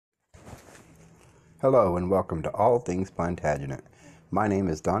Hello and welcome to All Things Plantagenet. My name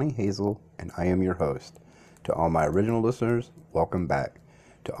is Donnie Hazel and I am your host. To all my original listeners, welcome back.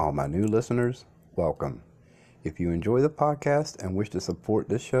 To all my new listeners, welcome. If you enjoy the podcast and wish to support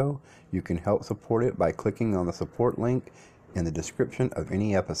this show, you can help support it by clicking on the support link in the description of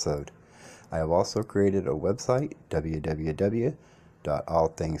any episode. I have also created a website,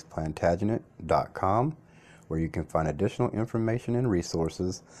 www.allthingsplantagenet.com, where you can find additional information and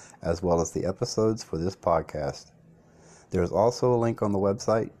resources, as well as the episodes for this podcast. There is also a link on the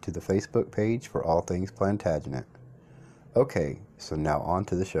website to the Facebook page for All Things Plantagenet. Okay, so now on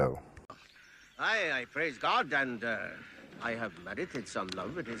to the show. I praise God, and I have merited some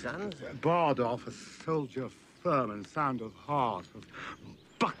love at his hands. Bardolph, a soldier firm and sound of heart, of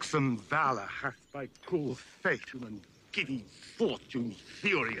buxom valor, hath by cruel fate and giddy fortune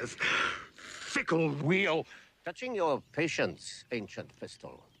furious, fickle wheel. Touching your patience, ancient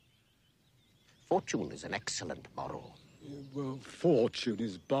Pistol, fortune is an excellent moral. Well, fortune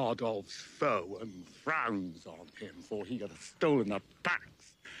is Bardolph's foe and frowns on him, for he hath stolen the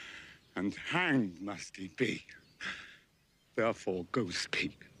packs, and hanged must he be. Therefore go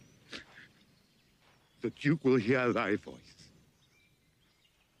speak. The Duke will hear thy voice.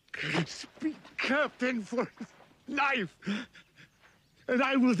 Speak, Captain, for his life, and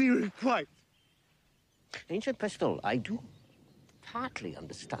I will thee requite. Ancient Pistol, I do partly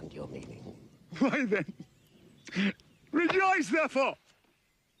understand your meaning. Why then, rejoice therefore.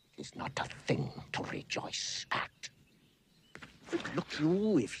 It's not a thing to rejoice at. Look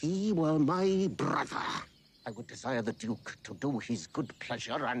you, if he were my brother, I would desire the Duke to do his good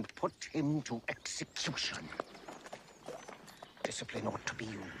pleasure and put him to execution. Discipline ought to be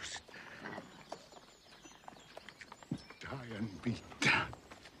used. Die and be damned.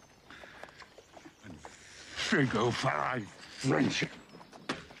 And figure for thy friendship.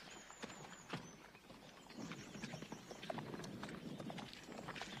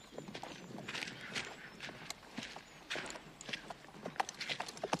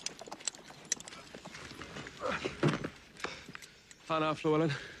 How now,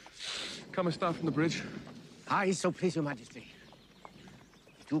 Llewellyn? Comest thou from the bridge? Aye, so please your majesty.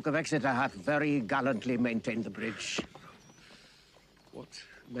 The Duke of Exeter hath very gallantly maintained the bridge. What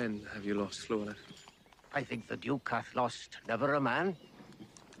men have you lost, Llewellyn? I think the Duke hath lost never a man,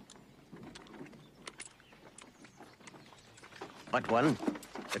 but one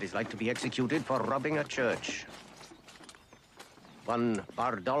that is like to be executed for robbing a church. One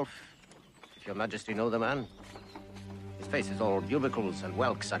Bardolph, if your majesty know the man. His face is all bubicles and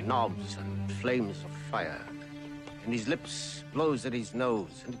whelks and knobs and flames of fire. And his lips blows at his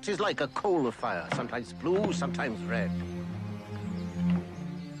nose, and it is like a coal of fire, sometimes blue, sometimes red.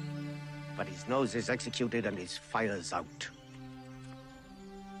 But his nose is executed and his fire's out.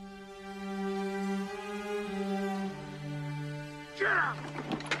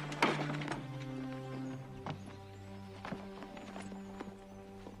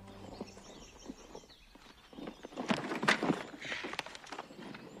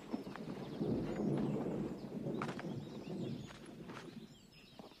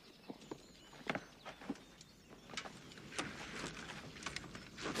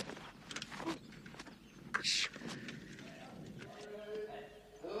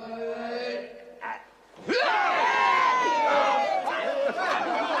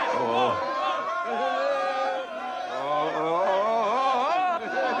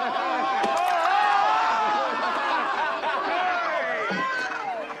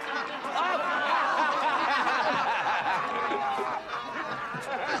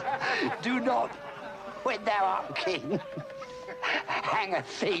 Do not, when thou art king, hang a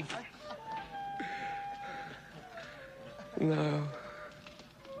thief. No.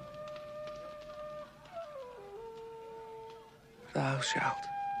 Thou shalt.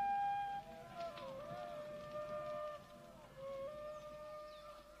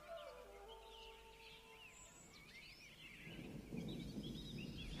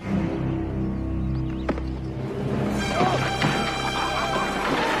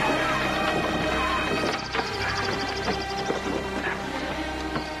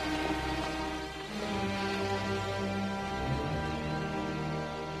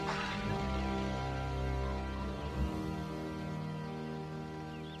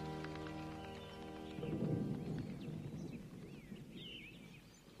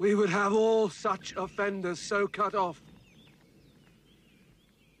 We would have all such offenders so cut off.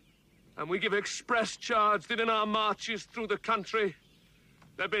 And we give express charge that in our marches through the country,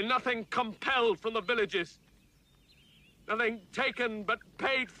 there be nothing compelled from the villages, nothing taken but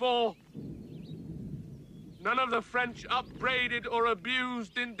paid for, None of the French upbraided or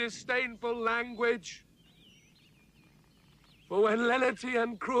abused in disdainful language. For when lenity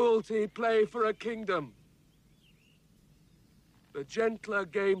and cruelty play for a kingdom, the gentler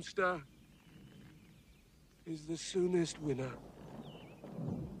gamester is the soonest winner.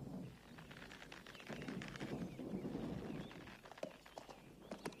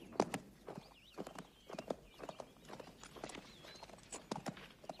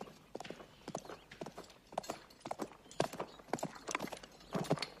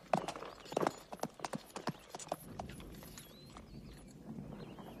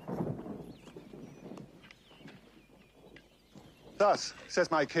 Thus,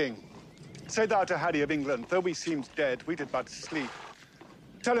 says my king, say thou to Harry of England, though we seemed dead, we did but sleep.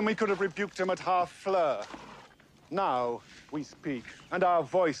 Tell him we could have rebuked him at Harfleur. Now we speak, and our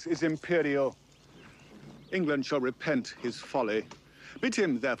voice is imperial. England shall repent his folly. Bid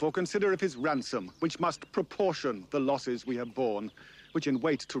him, therefore, consider of his ransom, which must proportion the losses we have borne, which in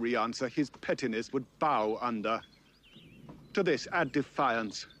wait to re-answer his pettiness would bow under. To this add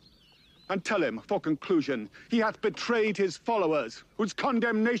defiance. And tell him, for conclusion, he hath betrayed his followers, whose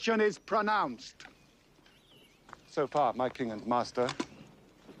condemnation is pronounced. So far, my king and master,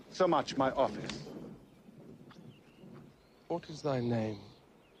 so much my office. What is thy name?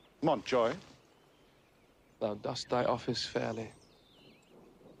 Montjoy. Thou dost thy office fairly.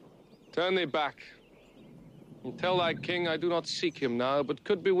 Turn thee back, and tell thy king I do not seek him now, but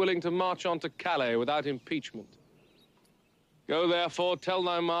could be willing to march on to Calais without impeachment. Go therefore, tell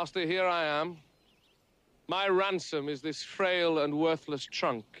thy master, here I am. My ransom is this frail and worthless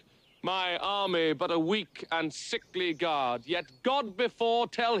trunk. My army but a weak and sickly guard. Yet God before,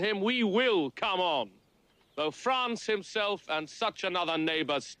 tell him we will come on, though France himself and such another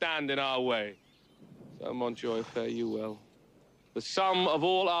neighbor stand in our way. So, Montjoy, fare you well. The sum of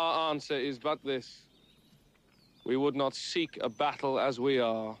all our answer is but this. We would not seek a battle as we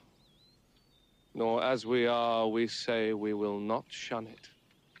are, nor as we are, we say we will not shun it.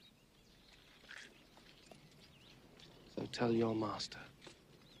 So tell your master.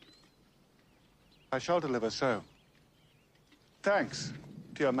 I shall deliver so. Thanks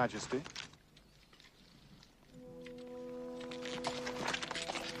to your majesty.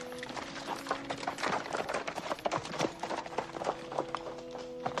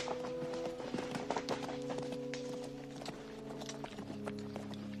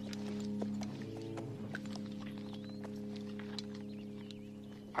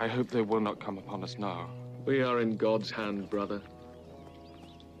 I hope they will not come upon us now. We are in God's hand, brother,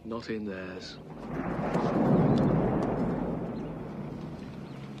 not in theirs.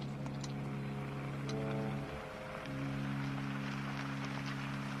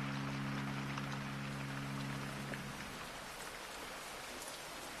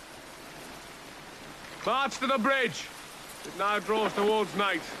 March to the bridge. It now draws towards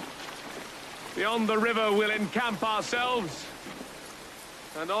night. Beyond the river we'll encamp ourselves.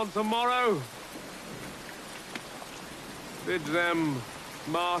 And on tomorrow, bid them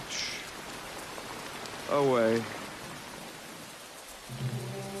march away.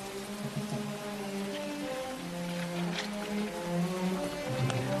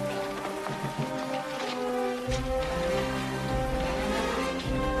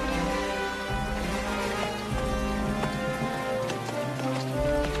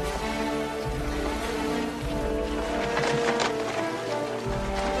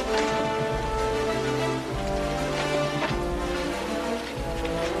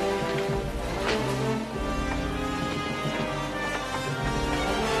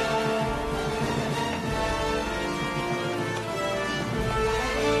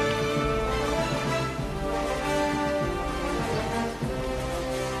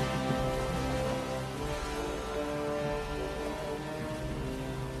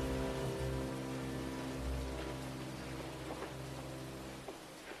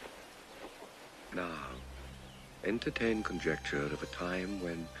 Now, entertain conjecture of a time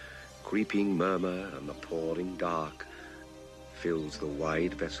when creeping murmur and the pouring dark fills the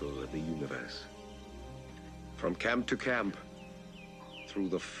wide vessel of the universe. From camp to camp, through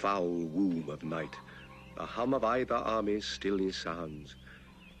the foul womb of night, the hum of either army stilly sounds,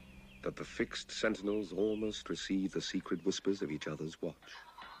 that the fixed sentinels almost receive the secret whispers of each other's watch.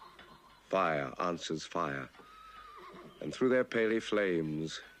 Fire answers fire, and through their paly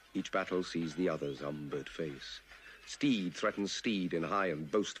flames, each battle sees the other's umbered face. Steed threatens steed in high and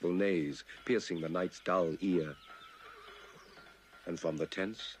boastful neighs, piercing the night's dull ear. And from the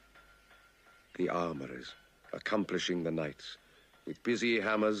tents, the armorers, accomplishing the nights, with busy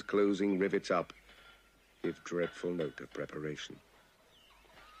hammers closing rivets up, give dreadful note of preparation.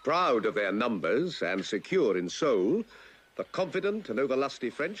 Proud of their numbers and secure in soul, the confident and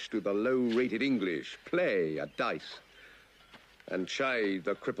overlusty French do the low-rated English play at dice, and chide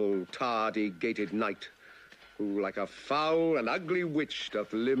the crippled, tardy-gated knight, who like a foul and ugly witch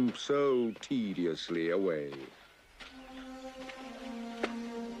doth limp so tediously away.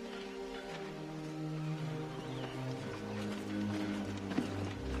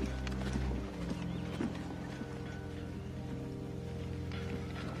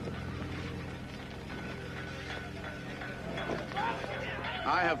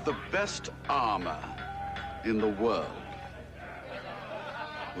 I have the best armor in the world.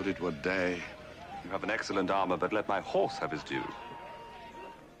 Would it were day. You have an excellent armor, but let my horse have his due.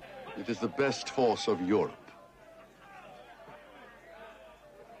 It is the best horse of Europe.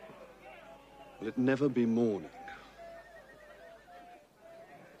 Will it never be morning?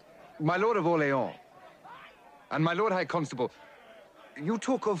 My Lord of Orleans, and my Lord High Constable, you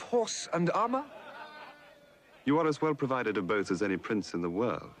talk of horse and armor? You are as well provided of both as any prince in the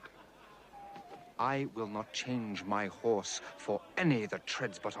world. I will not change my horse for any that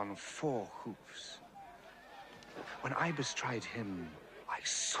treads but on 4 hoofs. When I bestride him, I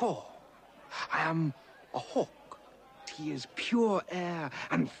soar. I am a hawk. He is pure air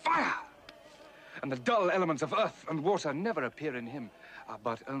and fire. And the dull elements of earth and water never appear in him,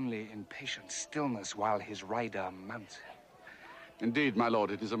 but only in patient stillness while his rider mounts him. Indeed, my lord,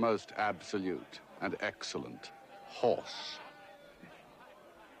 it is a most absolute and excellent horse.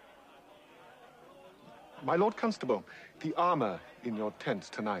 My Lord Constable, the armor in your tent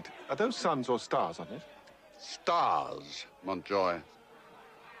tonight, are those suns or stars on it? Stars, Montjoy.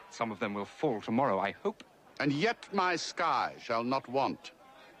 Some of them will fall tomorrow, I hope. And yet my sky shall not want.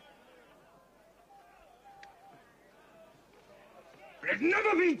 Let it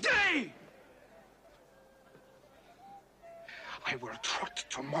never be day! I will trot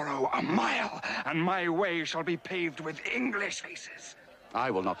tomorrow a mile, and my way shall be paved with English faces. I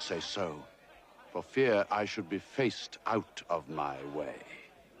will not say so, for fear I should be faced out of my way.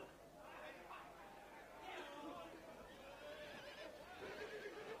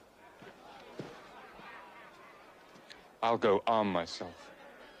 I'll go arm myself.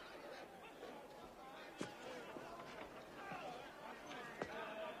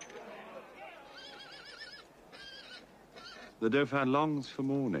 The Dauphin longs for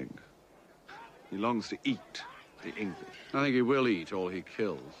morning. He longs to eat the English. I think he will eat all he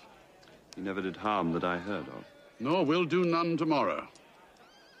kills. He never did harm that I heard of. Nor will do none tomorrow.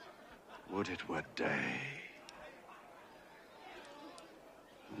 Would it were day.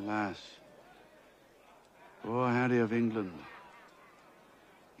 Alas, poor Harry of England.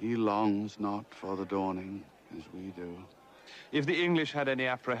 He longs not for the dawning as we do. If the English had any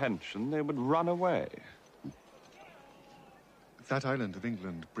apprehension, they would run away. That island of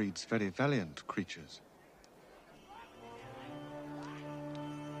England breeds very valiant creatures.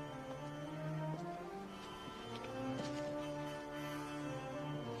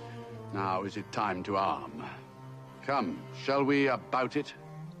 Now is it time to arm? Come, shall we about it?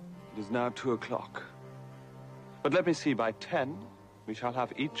 It is now 2 o'clock. But let me see, by 10, we shall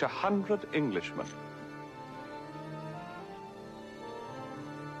have each 100 Englishmen.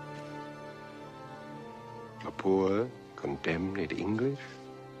 A poor, condemned English,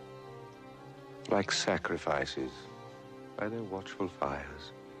 like sacrifices by their watchful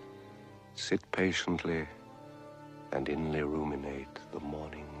fires, sit patiently and inly ruminate the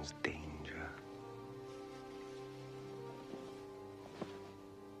morning's danger.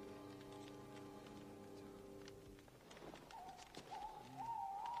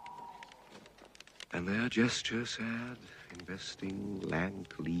 And their gesture sad, investing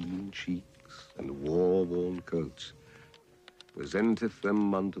lank, lean cheeks and war-worn coats, presenteth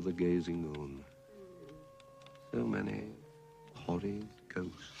them unto the gazing moon. So many horrid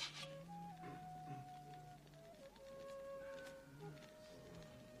ghosts.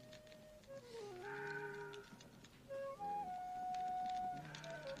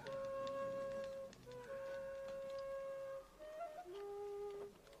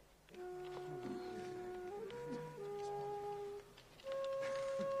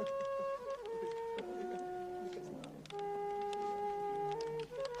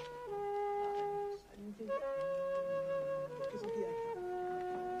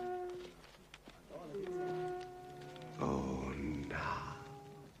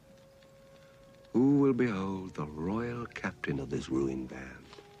 Behold the royal captain of this ruined band,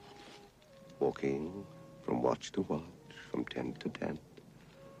 walking from watch to watch, from tent to tent.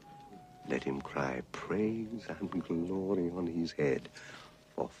 Let him cry praise and glory on his head,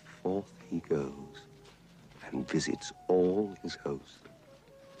 for forth he goes and visits all his host.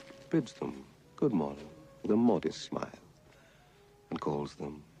 bids them good morrow with a modest smile, and calls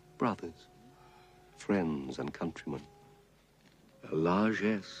them brothers, friends, and countrymen. A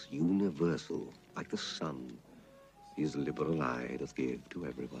largesse universal, like the sun, his liberal eye doth give to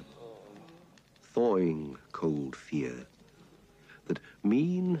everyone, thawing cold fear, that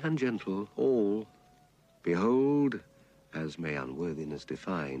mean and gentle all behold, as may unworthiness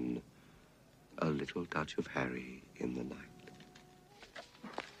define, a little touch of Harry in the night.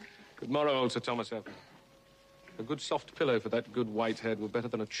 Good morrow, old Sir Thomas Evan. A good soft pillow for that good white head were better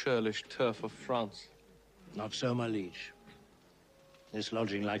than a churlish turf of France. Not so, my liege. This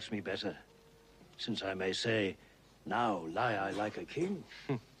lodging likes me better, since I may say, now lie I like a king.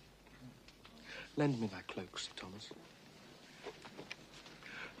 Lend me that cloak, Sir Thomas.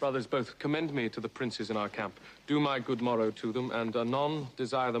 Brothers, both commend me to the princes in our camp. Do my good morrow to them, and anon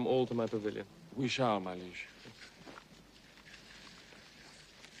desire them all to my pavilion. We shall, my liege.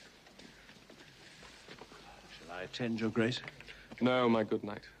 Shall I attend your grace? No, my good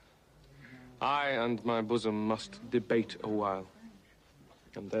knight. I and my bosom must debate a while,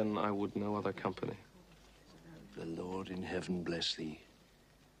 and then I would no other company. The Lord in heaven bless thee,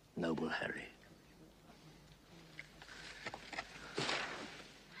 noble Harry.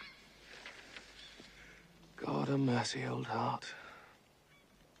 God a mercy, old heart.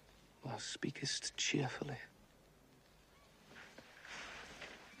 Thou speakest cheerfully.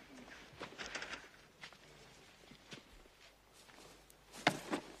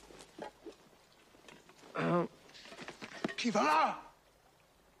 Qui va là?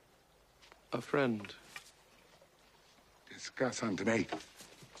 A friend. Discuss unto me.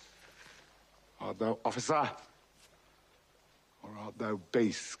 Art thou officer? Or art thou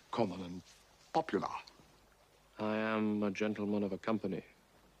base, common, and popular? I am a gentleman of a company.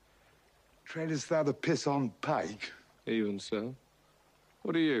 Treadest thou the piss on pike? Even so.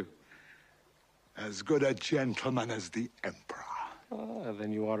 What are you? As good a gentleman as the Emperor. Ah,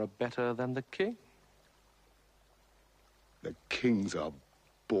 then you are a better than the king. The king's a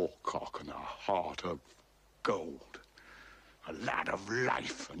boarcock and a heart of gold. A lad of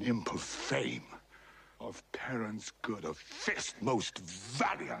life and imp of fame. Of parents good, of fist most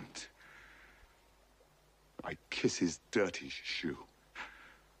valiant. I kiss his dirty shoe.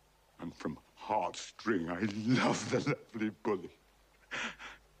 And from heartstring I love the lovely bully.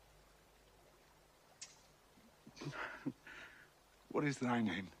 What is thy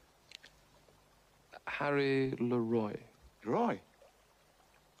name? Harry Leroy. Leroy?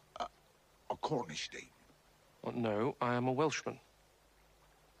 A Cornish name? Oh, no, I am a Welshman.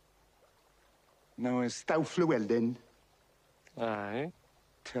 Knowest thou Llewellyn? Aye.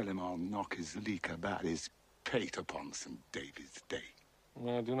 Tell him I'll knock his leek about his pate upon St. David's Day.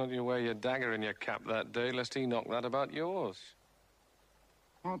 Well, do not you wear your dagger in your cap that day, lest he knock that about yours.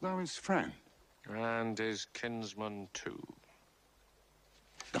 Art thou his friend? And his kinsman, too.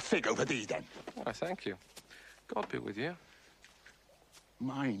 The fig over thee, then. I thank you. God be with you.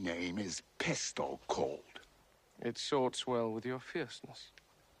 My name is Pistol Cold. It sorts well with your fierceness.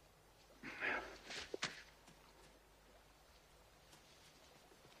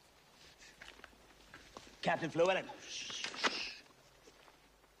 Captain Llewellyn.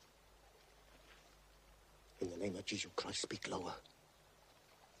 In the name of Jesus Christ, speak lower.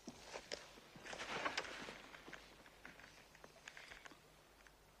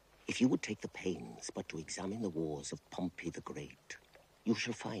 If you would take the pains but to examine the wars of Pompey the Great, you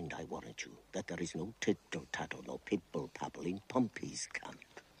shall find, I warrant you, that there is no tittle-tattle, no pibble-pabble in Pompey's camp.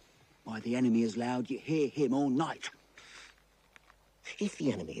 Why, the enemy is loud, you hear him all night. If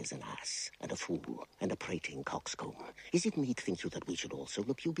the enemy is an ass and a fool and a prating coxcomb, is it meet, think you, that we should also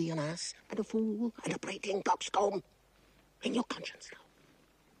look you be an ass and a fool and a prating coxcomb? In your conscience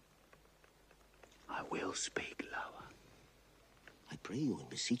now. I will speak lower. I pray you and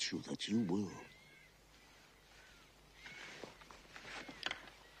beseech you that you will.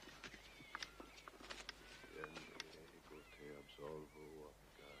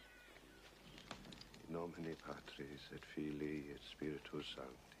 In nomine Patris et Filii et Spiritus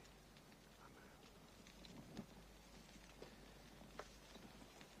Sancti.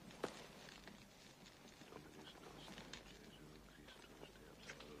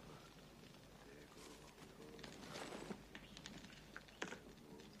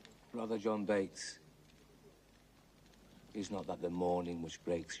 Brother John Bates, is not that the morning which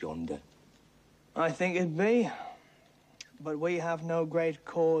breaks yonder? I think it be. But we have no great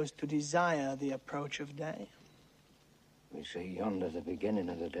cause to desire the approach of day. We see yonder the beginning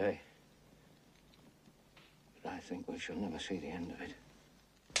of the day. But I think we shall never see the end of it.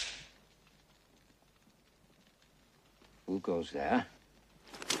 Who goes there?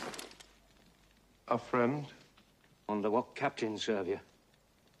 A friend. Under what captain serve you?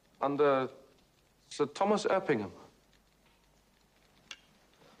 Under Sir Thomas Erpingham.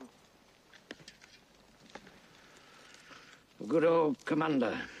 A good old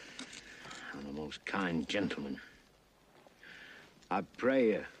commander, and a most kind gentleman. I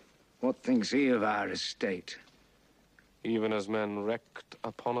pray you, what thinks he of our estate? Even as men wrecked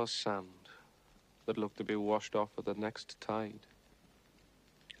upon a sand that looked to be washed off at the next tide.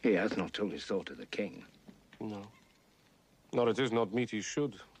 He hath not told his thought to the king. No. Nor it is not meet he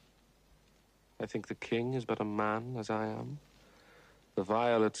should. I think the king is but a man, as I am. The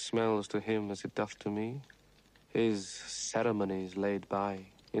violet smells to him as it doth to me. His ceremonies laid by.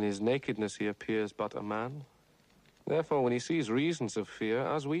 In his nakedness he appears but a man. Therefore, when he sees reasons of fear,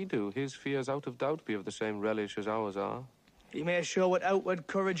 as we do, his fears out of doubt be of the same relish as ours are. He may show what outward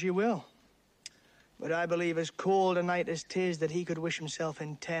courage he will. But I believe as cold a night as 'tis that he could wish himself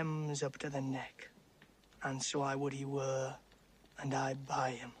in Thames up to the neck. And so I would he were, and I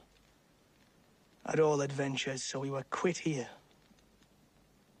by him. At all adventures, so he were quit here.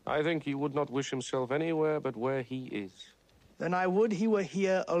 I think he would not wish himself anywhere but where he is. Then I would he were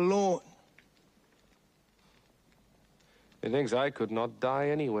here alone. Methinks I could not die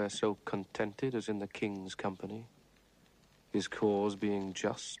anywhere so contented as in the king's company, his cause being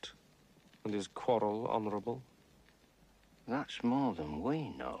just, and his quarrel honourable. That's more than we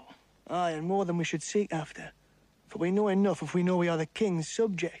know. Aye, and more than we should seek after. For we know enough if we know we are the king's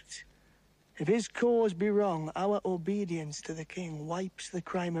subjects. If his cause be wrong, our obedience to the king wipes the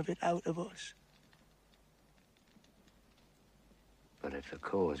crime of it out of us. But if the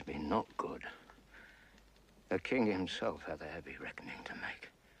cause be not good, the king himself hath a heavy reckoning to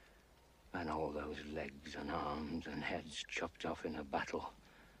make. And all those legs and arms and heads chopped off in a battle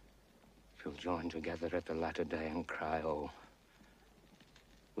shall join together at the latter day and cry, oh,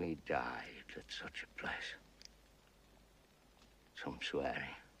 we died at such a place. Some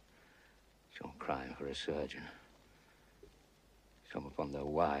swearing, some crying for a surgeon, some upon their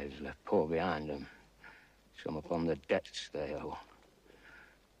wives left poor behind them, some upon the debts they owe,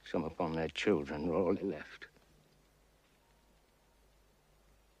 some upon their children rawly left.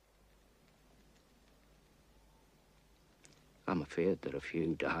 I'm afeard that a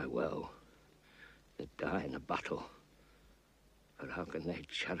few die well, that die in a battle. But how can they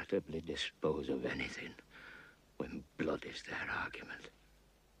charitably dispose of anything when blood is their argument?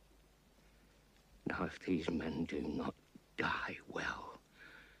 Now, if these men do not die well,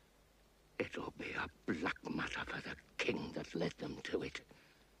 it'll be a black matter for the king that led them to it.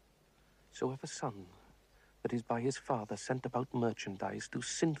 So if a son that is by his father sent about merchandise do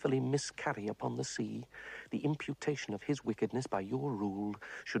sinfully miscarry upon the sea, the imputation of his wickedness by your rule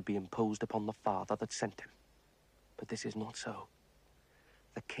should be imposed upon the father that sent him. But this is not so.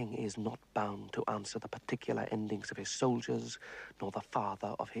 The king is not bound to answer the particular endings of his soldiers, nor the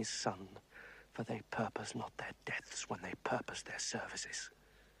father of his son, for they purpose not their deaths when they purpose their services.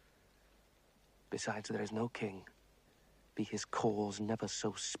 Besides, there is no king, be his cause never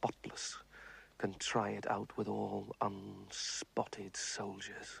so spotless, can try it out with all unspotted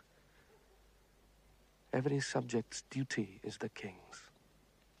soldiers. Every subject's duty is the king's,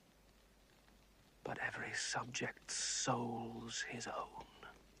 but every subject's soul's his own.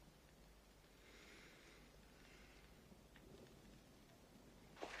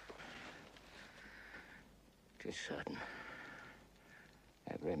 'Tis certain.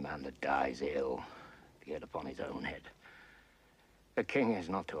 Every man that dies ill, be it upon his own head. The king is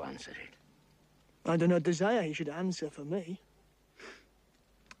not to answer it. I do not desire he should answer for me.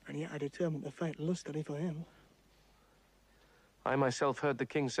 And yet I determined to fight lustily for him. I myself heard the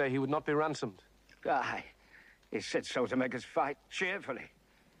king say he would not be ransomed. Aye, he said so to make us fight cheerfully.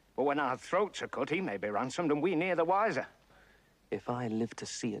 But when our throats are cut, he may be ransomed and we near the wiser. If I live to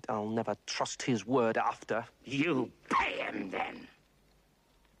see it, I'll never trust his word after. You pay him, then.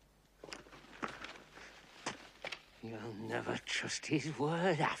 You'll never trust his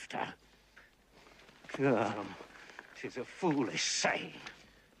word after. Come, 'tis a foolish saying.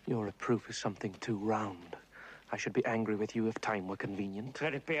 Your reproof is something too round. I should be angry with you if time were convenient.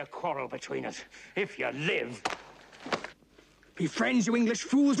 Let it be a quarrel between us, if you live. Be friends, you English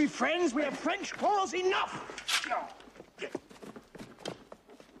fools, be friends! We have French quarrels enough!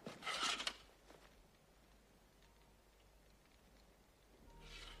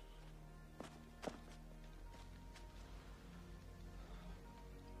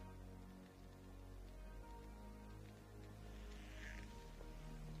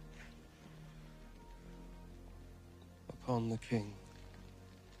 Upon the king,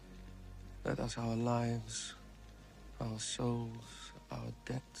 let us our lives, our souls, our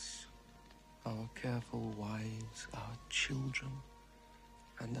debts, Our careful wives, our children,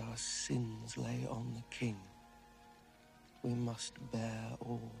 and our sins lay on the king. We must bear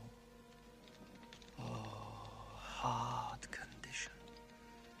all. Oh, hard condition.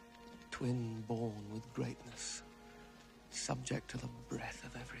 Twin born with greatness, subject to the breath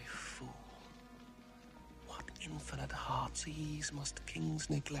of every fool. What infinite heart's ease must kings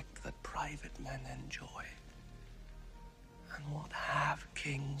neglect that private men enjoy? And what have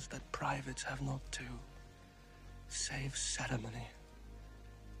kings that privates have not too, save ceremony?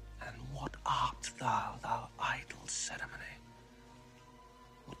 And what art thou, thou idle ceremony?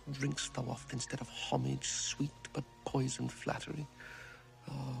 What drink'st thou oft instead of homage sweet, but poisoned flattery?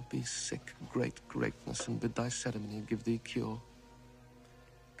 Oh, be sick, great greatness, and bid thy ceremony give thee cure.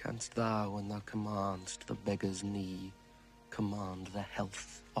 Canst thou, when thou commandst the beggar's knee, command the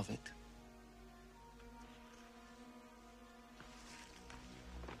health of it?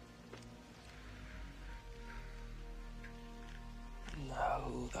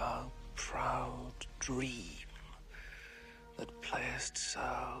 No, thou proud dream that playest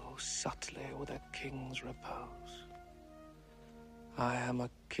so subtly with a king's repose. I am a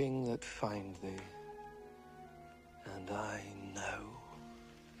king that find thee, and I know.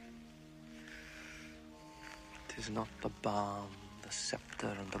 'Tis not the balm, the scepter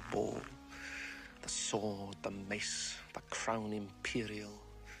and the ball, the sword, the mace, the crown imperial,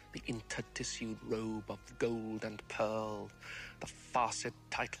 the intertissued robe of gold and pearl, the farced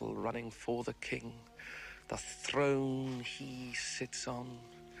title running for the king, the throne he sits on,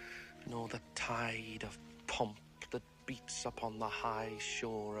 nor the tide of pomp that beats upon the high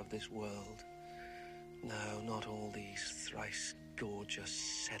shore of this world. No, not all these thrice gorgeous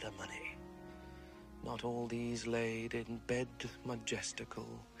ceremony, not all these laid in bed majestical,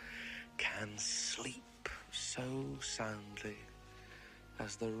 can sleep so soundly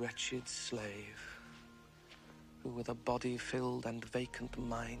as the wretched slave, who with a body filled and vacant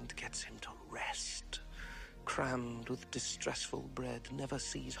mind gets him to rest, crammed with distressful bread, never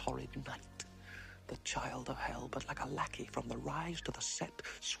sees horrid night, the child of hell, but like a lackey from the rise to the set,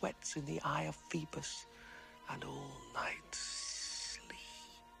 sweats in the eye of Phoebus, and all night sleeps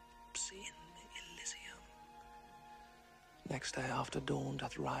in Elysium. Next day after dawn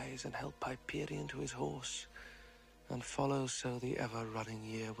doth rise and help Hyperion to his horse, and follows so the ever-running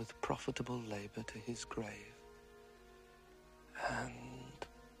year with profitable labor to his grave. And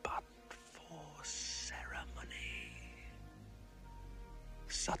but for ceremony,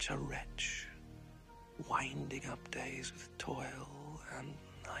 such a wretch, winding up days with toil and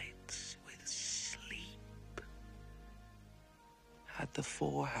nights with sleep, had the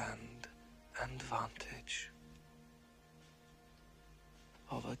forehand and vantage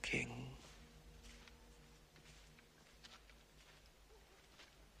of a king.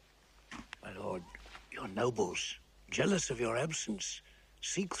 My lord, your nobles, jealous of your absence,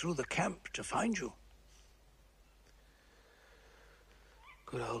 seek through the camp to find you.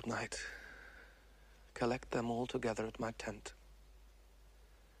 Good old knight, collect them all together at my tent.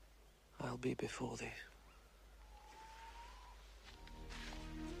 I'll be before thee.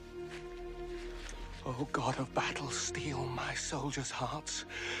 O God of battle, steel my soldiers' hearts.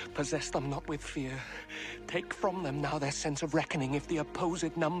 Possess them not with fear. Take from them now their sense of reckoning, if the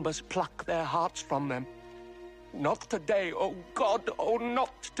opposed numbers pluck their hearts from them. Not today, O God, O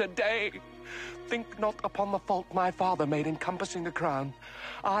not today. Think not upon the fault my father made encompassing the crown.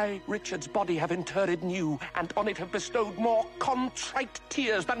 I, Richard's body, have interred new, and on it have bestowed more contrite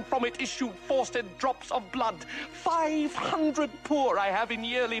tears than from it issued forced drops of blood. 500 poor I have in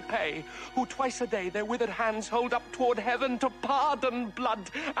yearly pay, who twice a day their withered hands hold up toward heaven to pardon blood.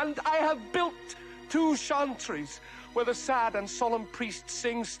 And I have built 2 chantries, where the sad and solemn priest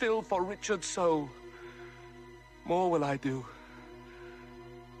sings still for Richard's soul. More will I do,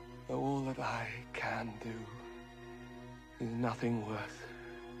 though all that I can do is nothing worth,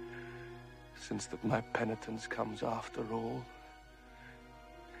 since that my penitence comes after all,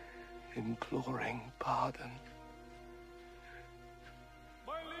 imploring pardon.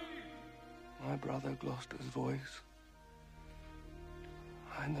 My brother Gloucester's voice,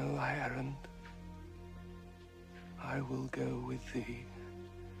 I know thy errand. I will go with thee.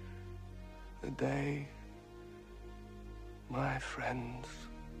 The day, my friends,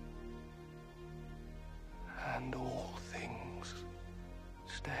 and all things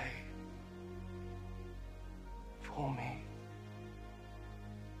stay for me.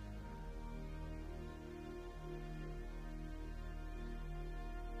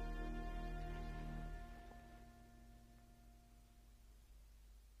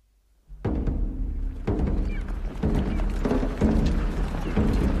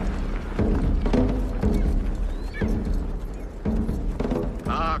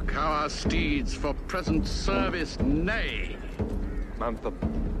 Mark how our steeds for present service neigh. Mount them,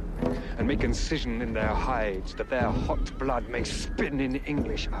 and make incision in their hides, that their hot blood may spin in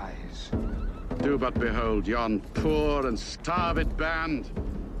English eyes. Do but behold yon poor and starved band,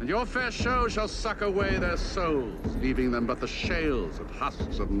 and your fair show shall suck away their souls, leaving them but the shales and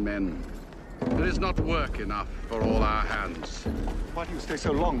husks of men. It is not work enough for all our hands. Why do you stay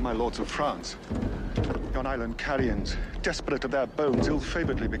so long, my lords of France? Yon island carrions, desperate of their bones,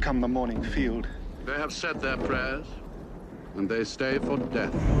 ill-favoredly become the morning field. They have said their prayers, and they stay for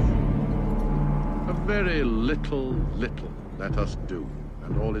death. A very little let us do,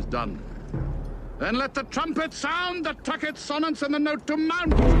 and all is done. Then let the trumpet sound, the tucket sonnets, and the note to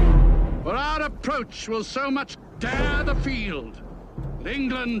mount. For our approach will so much dare the field, that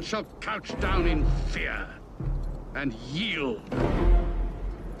England shall couch down in fear and yield.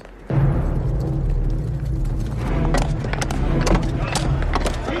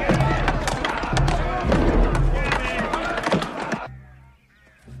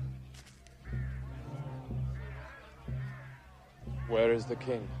 Where is the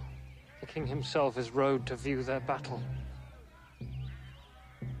king? The king himself is rode to view their battle.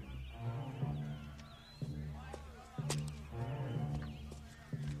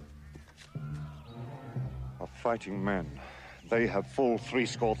 Of fighting men, they have full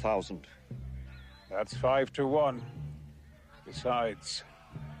 300,000. That's 5 to 1. Besides,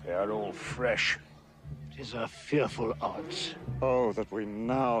 they are all fresh. It is a fearful odds. Oh, that we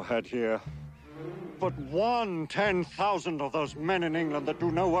now had here but 1/10,000 of those men in England that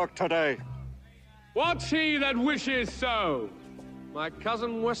do no work today. What's he that wishes so? My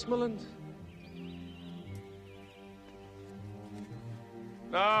cousin Westmoreland?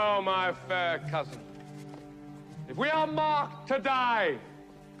 No, my fair cousin. If we are marked to die,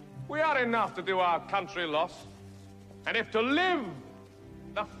 we are enough to do our country loss. And if to live,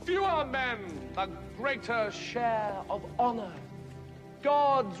 the fewer men, the greater share of honor.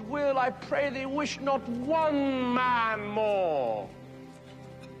 God's will, I pray thee, wish not one man more.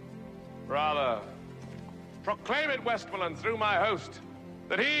 Rather, proclaim it, Westmoreland, through my host,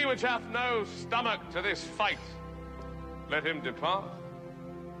 that he which hath no stomach to this fight, let him depart.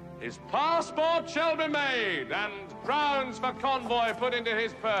 His passport shall be made, and crowns for convoy put into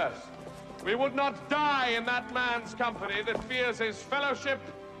his purse. We would not die in that man's company that fears his fellowship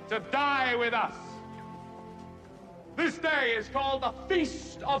to die with us. This day is called the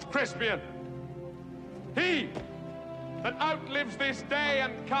Feast of Crispian. He that outlives this day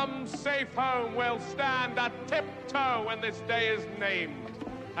and comes safe home will stand a tiptoe when this day is named,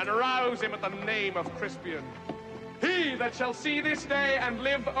 and rouse him at the name of Crispian. He that shall see this day and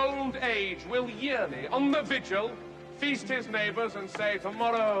live old age will yearly, on the vigil, feast his neighbors and say,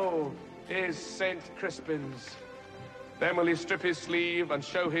 tomorrow is St. Crispin's. Then will he strip his sleeve and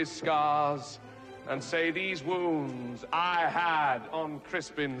show his scars, and say, these wounds I had on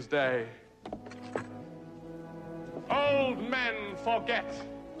Crispin's day. Old men forget,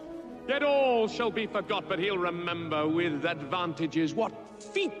 yet all shall be forgot, but he'll remember with advantages what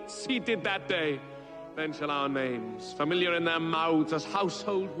feats he did that day. Then shall our names, familiar in their mouths as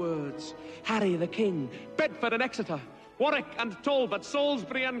household words, Harry the King, Bedford and Exeter, Warwick and Talbot,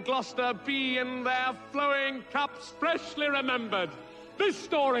 Salisbury and Gloucester, be in their flowing cups freshly remembered. This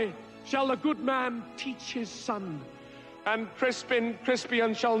story shall the good man teach his son, and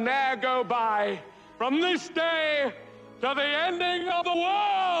Crispian shall ne'er go by from this day to the ending of the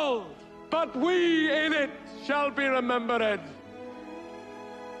world, but we in it shall be remembered.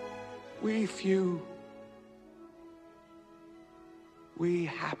 We few, we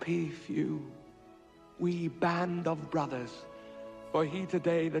happy few, we band of brothers, for he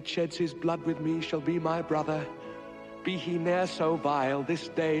today that sheds his blood with me shall be my brother. Be he ne'er so vile, this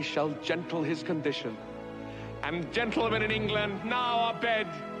day shall gentle his condition. And gentlemen in England, now abed,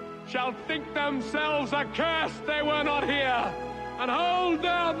 shall think themselves accursed they were not here, and hold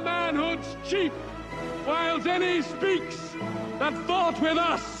their manhoods cheap, whiles any speaks that fought with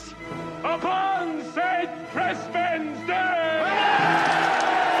us upon St. Crispin's Day!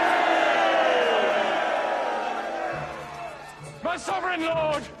 My sovereign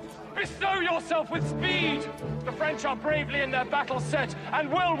lord, bestow yourself with speed. The French are bravely in their battle set,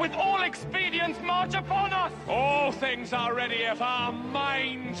 and will with all expedients march upon us. All things are ready if our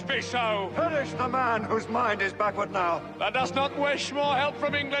minds be so. Perish the man whose mind is backward now. Thou dost not wish more help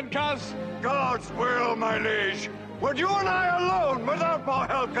from England, cuz? God's will, my liege. Would you and I alone, without more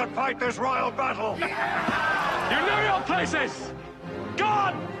help, could fight this royal battle? You know your places.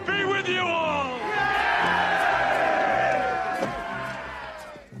 God be with you all.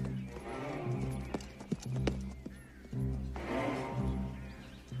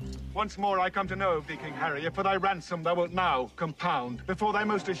 Once more I come to know of thee, King Harry, if for thy ransom thou wilt now compound, before thy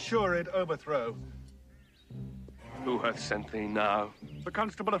most assured overthrow. Who hath sent thee now? The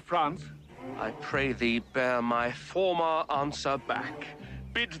Constable of France. I pray thee bear my former answer back.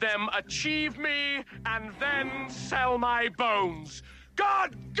 Bid them achieve me, and then sell my bones.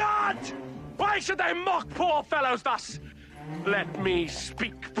 God! God! Why should they mock poor fellows thus? Let me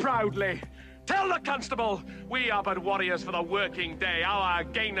speak proudly. Tell the constable, we are but warriors for the working day. Our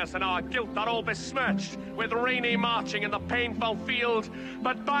gayness and our guilt are all besmirched with rainy marching in the painful field.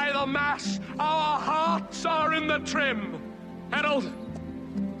 But by the mass, our hearts are in the trim. Herald,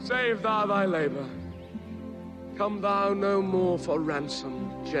 save thou thy labor. Come thou no more for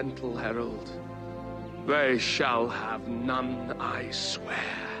ransom, gentle herald. They shall have none, I swear,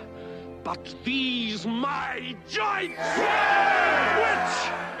 but these my joints,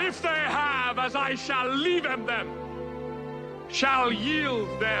 which, if they have, as I shall leave them, shall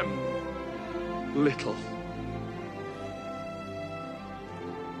yield them little.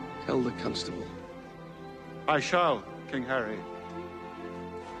 Tell the constable. I shall, King Harry.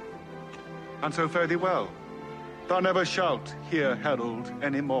 And so fare thee well. Thou never shalt hear herald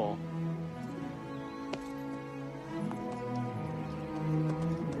any more.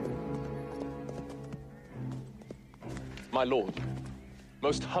 My lord,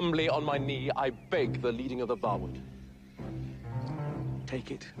 most humbly on my knee, I beg the leading of the varwood.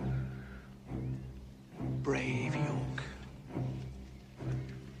 Take it. Brave York.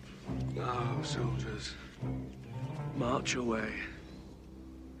 Now, soldiers, march away,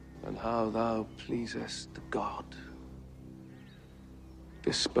 and how thou pleasest God,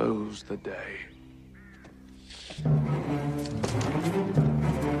 dispose the day.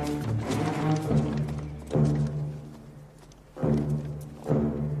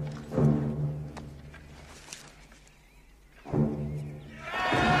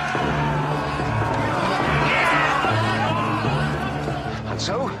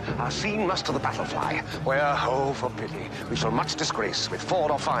 So, our scene must to the battle fly, where, oh, for pity, we shall much disgrace with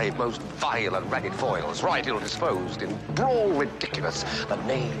 4 or 5 most vile and ragged foils, right ill disposed, in brawl ridiculous, the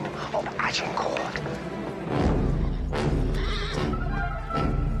name of Agincourt.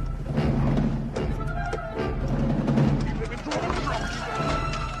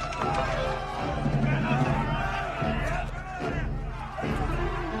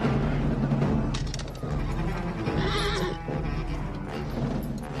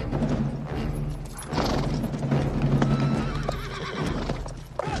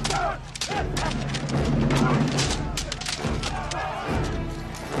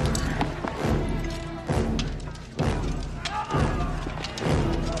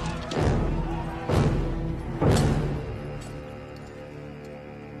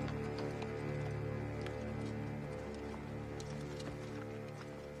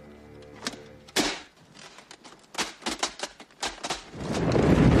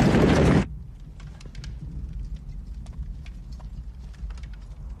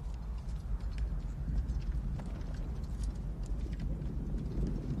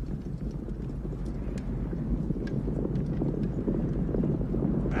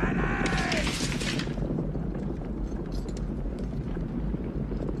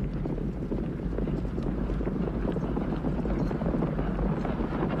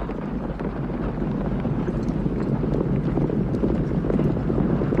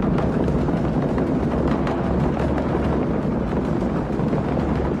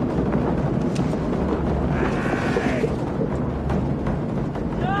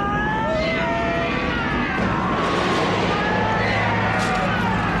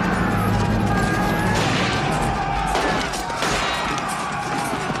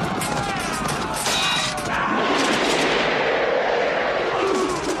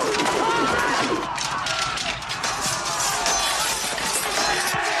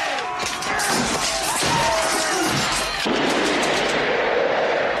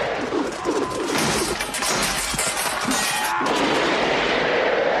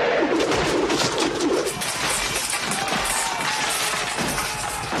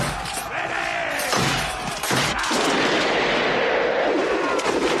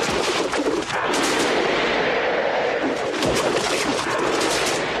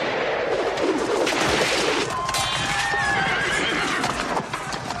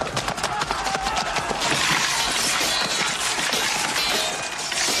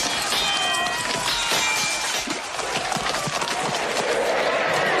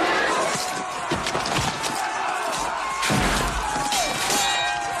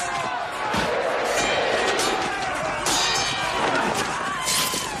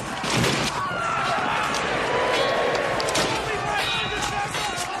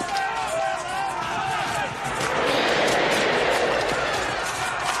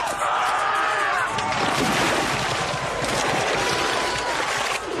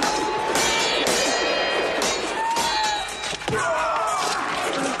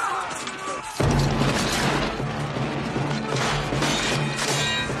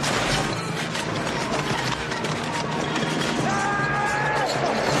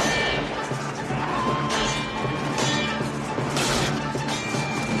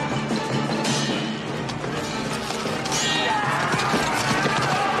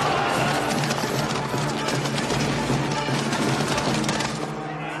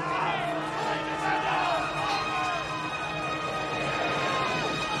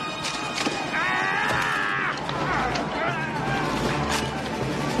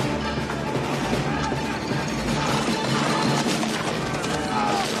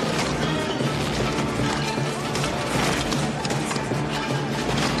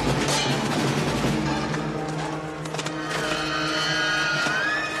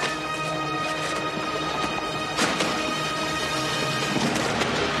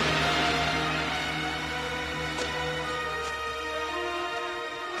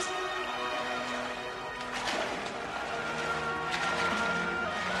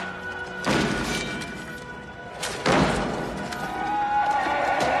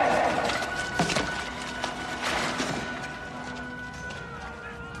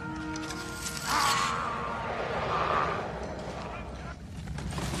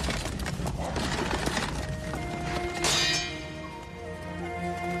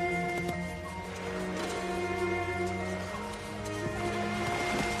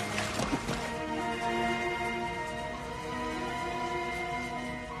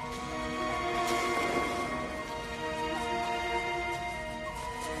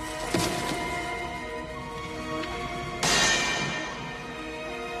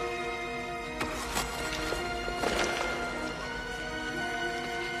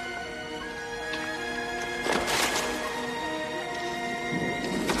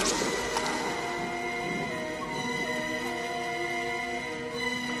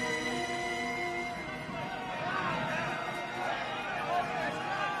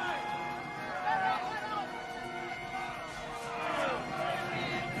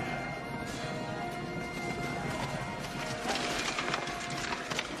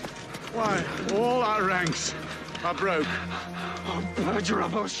 Why, all our ranks are broke.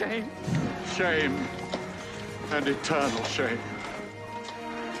 Unpardonable shame. Shame. And eternal shame.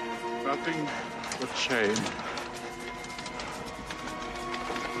 Nothing but shame.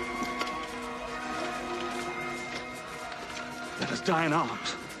 Let us die in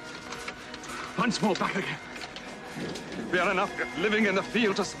arms. Once more back again. We are enough living in the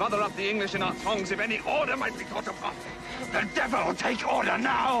field to smother up the English in our thongs if any order might be thought upon. The devil take order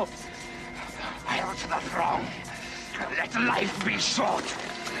now! Hail to the throng! Let life be short,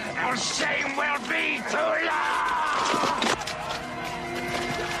 or shame will be too long!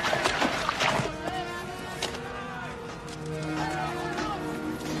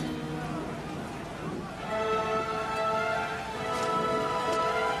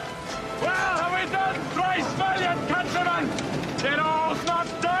 Well, have we done, thrice valiant countrymen? Yet all's not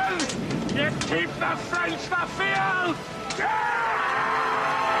done. Yet keep the French the field.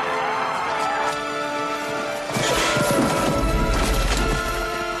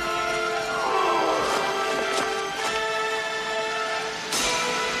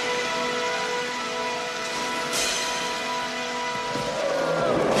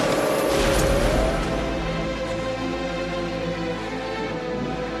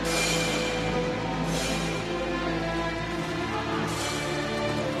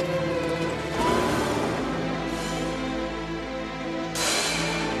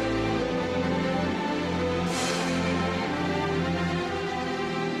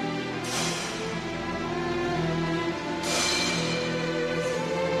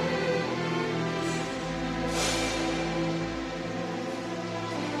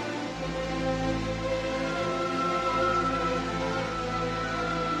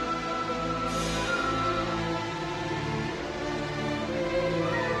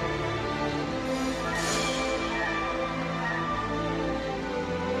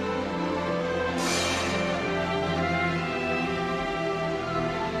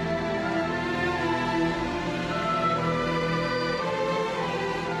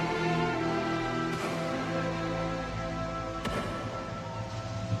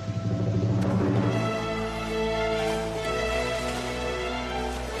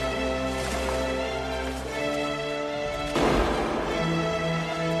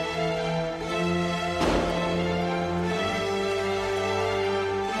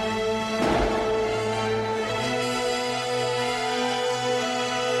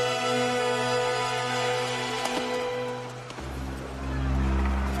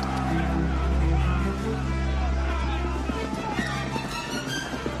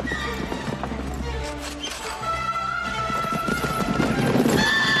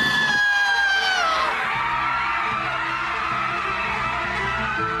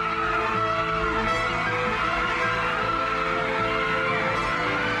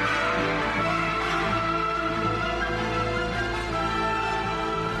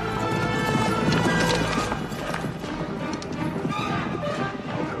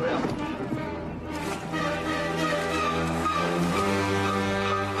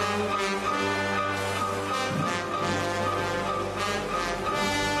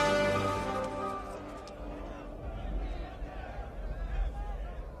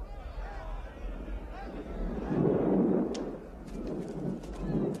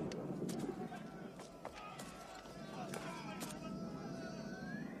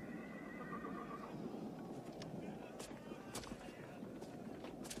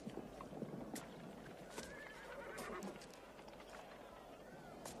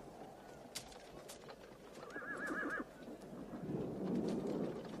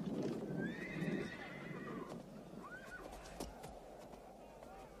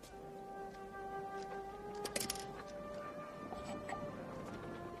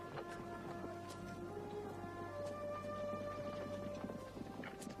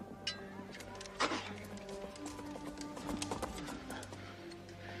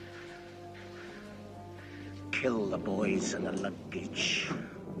 Kill the boys and the luggage.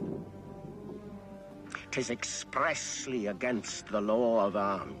 'Tis expressly against the law of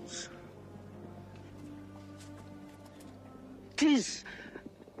arms. 'Tis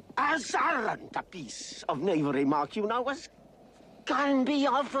as arrant a piece of knavery, mark you now, as can be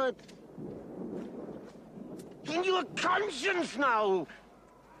offered. In your conscience now,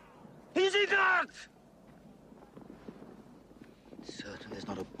 is it not? Certain there's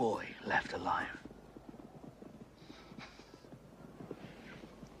not a boy left alive.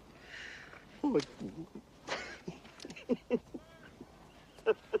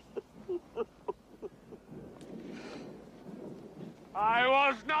 I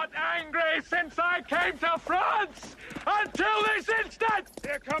was not angry since I came to France until this instant!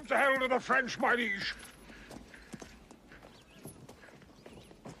 The come to hell to the French, my liege.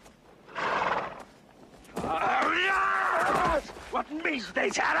 What means they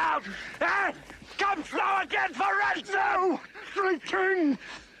tear out? Eh? Come flow again for ransom! No! Great king!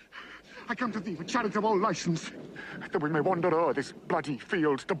 I come to thee with charitable license, that we may wander o'er this bloody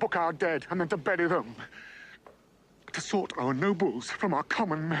field to book our dead and then to bury them. To sort our nobles from our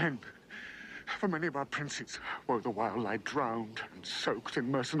common men. For many of our princes woe the while lie drowned and soaked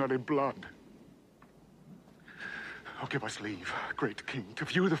in mercenary blood. Oh, give us leave, great king, to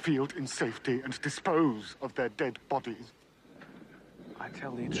view the field in safety and dispose of their dead bodies. I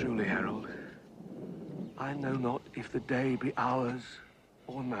tell thee truly, Harold, I know not if the day be ours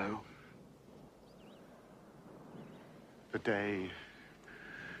or no. The day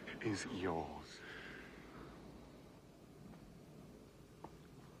is yours.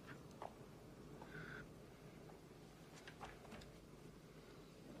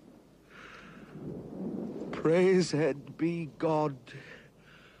 Praised be God,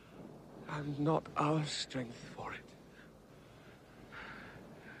 and not our strength for it.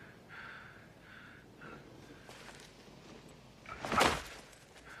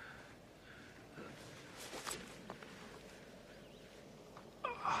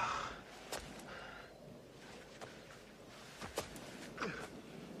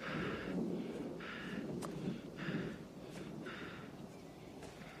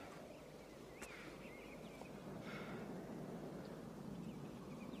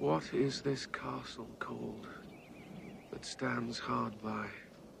 What is this castle called that stands hard by?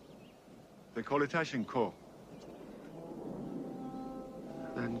 They call it Agincourt.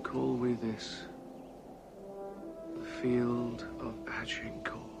 Then call we this the Field of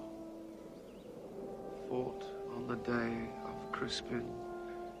Agincourt, fought on the day of Crispin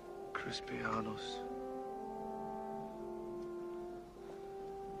Crispianus.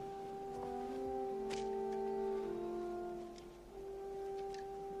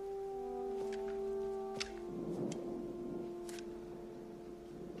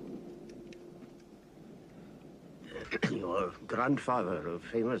 Your grandfather of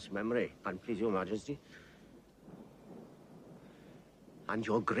famous memory, and please your majesty, and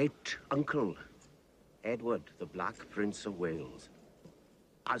your great uncle, Edward, the Black Prince of Wales,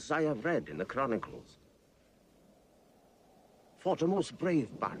 as I have read in the chronicles, fought a most brave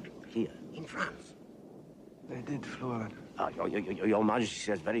battle here in France. They did, Fleury. Your majesty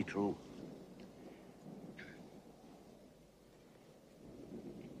says very true.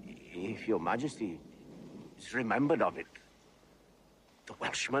 If your majesty is remembered of it, the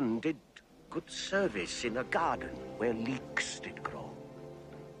Welshman did good service in a garden where leeks did grow.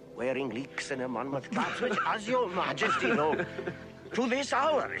 Wearing leeks in a Monmouth badge, which, as your majesty know, to this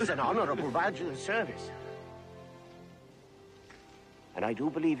hour is an honorable badge of service. And I do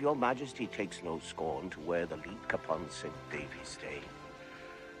believe your majesty takes no scorn to wear the leek upon St. Davy's Day.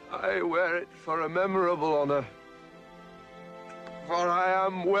 I wear it for a memorable honor. For I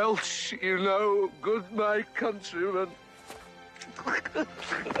am Welsh, you know, good my countrymen.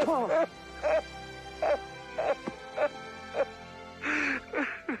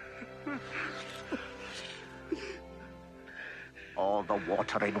 All the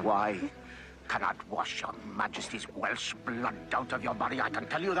water in Wye cannot wash your majesty's Welsh blood out of your body, I can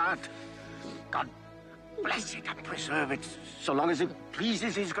tell you that. God bless it and preserve it, so long as it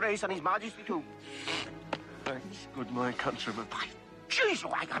pleases his grace and his majesty too. Thanks, good my countrymen. Jesu,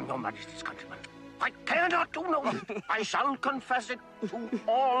 I am your majesty's countryman. I cannot do no more. I shall confess it to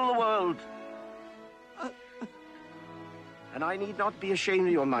all the world. And I need not be ashamed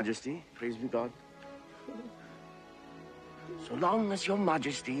of your majesty, praise be God. So long as your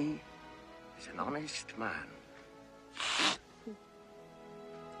majesty is an honest man.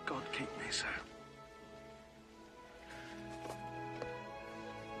 God keep me, sir.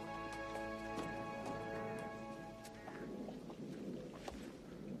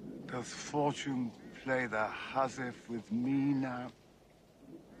 Does fortune play the husif with me now?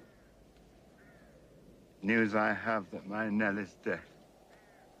 News I have that my Nell is dead.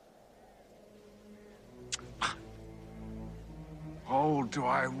 Old do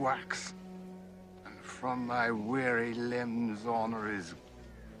I wax, and from my weary limbs honor is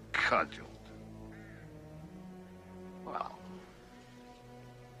cudgeled. Well,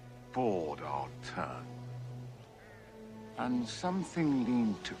 board I'll turn, and something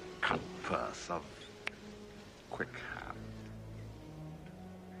lean to cut purse of quick hand.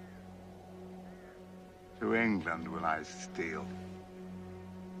 To England will I steal,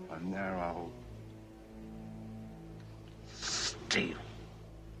 and there I'll steal.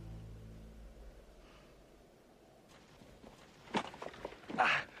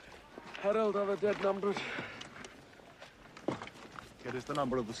 Herald of the dead numbered. Here is the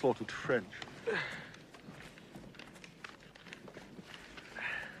number of the slaughtered French.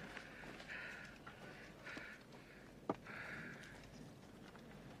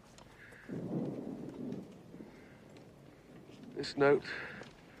 This note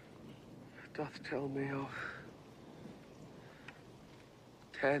doth tell me of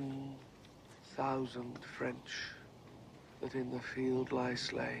 10,000 French that in the field lie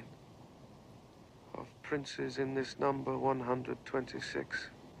slain. Of princes in this number 126.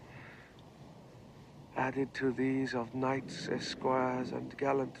 Added to these of knights, esquires, and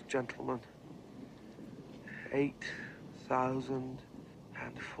gallant gentlemen,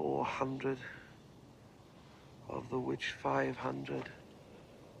 8,400, of the which 500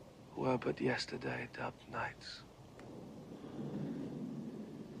 were but yesterday dubbed knights.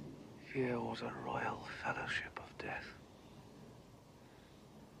 Here was a royal fellowship of death.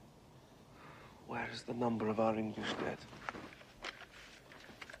 Where is the number of our English dead?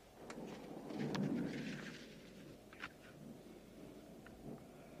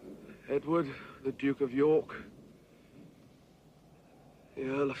 Edward, the Duke of York, the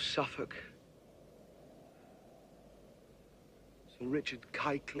Earl of Suffolk, Sir Richard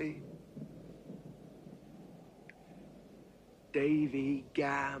Keikley, Davy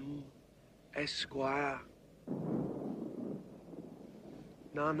Gam, Esquire,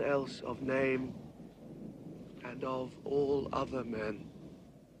 none else of name, and of all other men,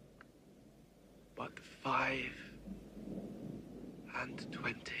 but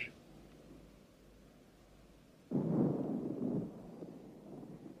 25.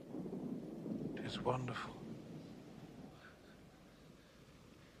 'Tis wonderful.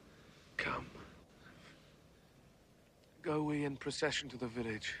 Come. Go we in procession to the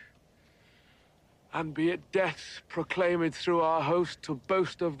village. And be it death proclaimed through our host to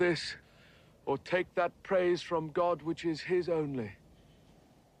boast of this, or take that praise from God which is his only.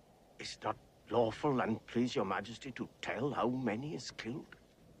 Is not lawful, and please your majesty, to tell how many is killed?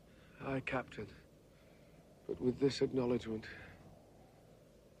 Aye, Captain. But with this acknowledgement,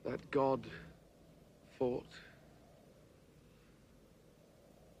 that God fought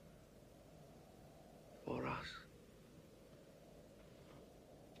for us.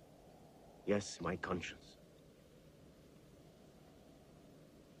 Yes, my conscience.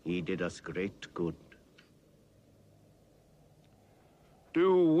 He did us great good.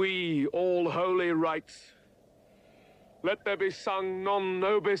 Do we all holy rites. Let there be sung non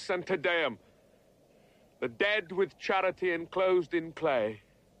nobis and Te Deum. The dead with charity enclosed in clay.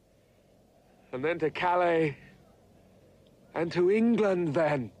 And then to Calais, and to England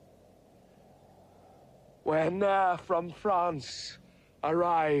then, where ne'er from France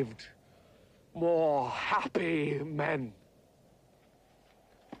arrived more happy men.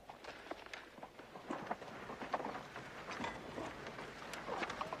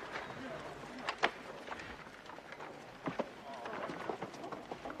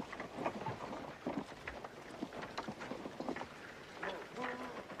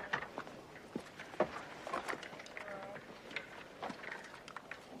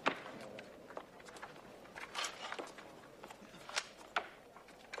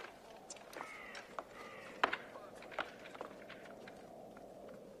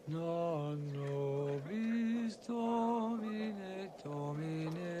 Non nobis Domine,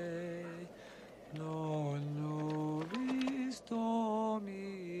 Domine, non nobis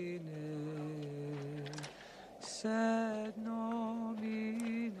Domine, sed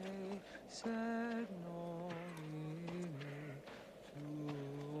nomine, sed nomine,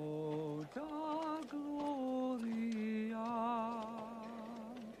 tuo gloria.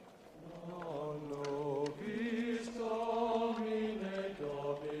 Non nobis Domine,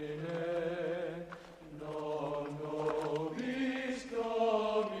 Domine, non nobis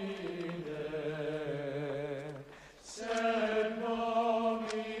Domine, sed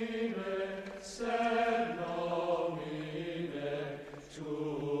nomine, sed nomine.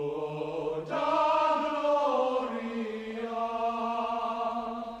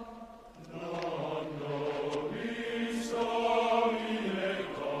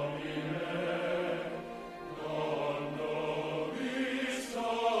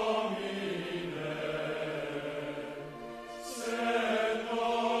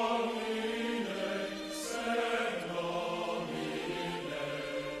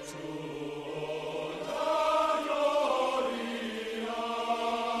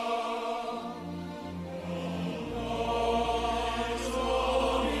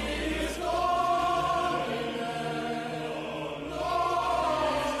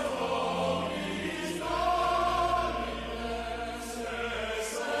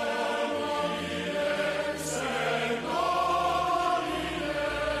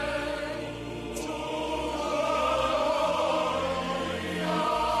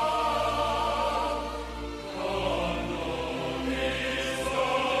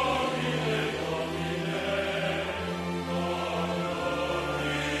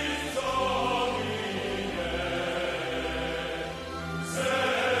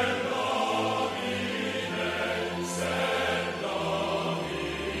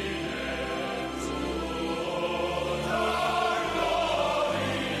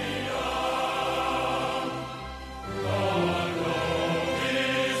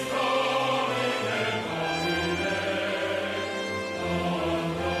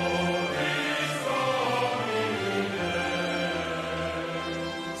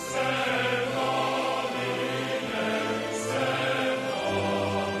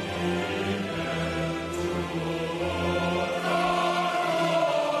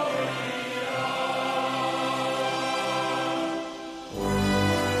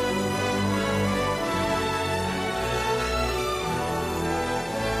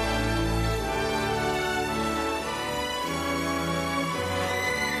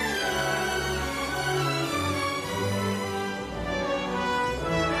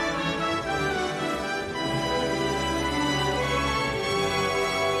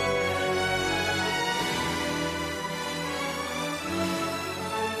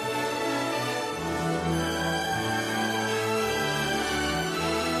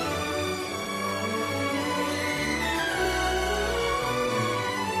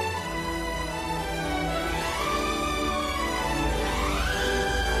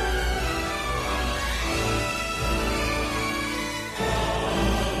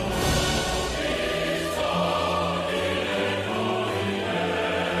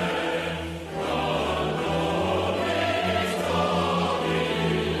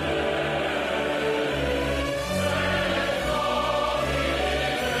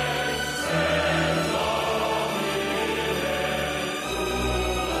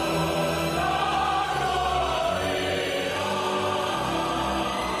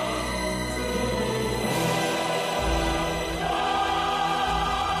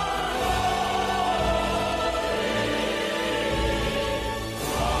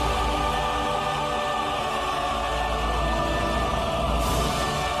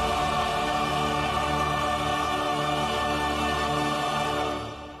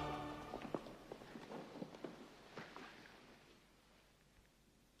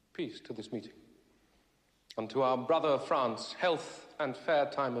 peace to this meeting. And to our brother France, health and fair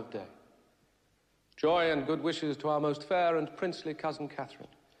time of day. Joy and good wishes to our most fair and princely cousin Catherine.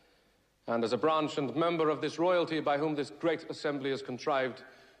 And as a branch and member of this royalty by whom this great assembly is contrived,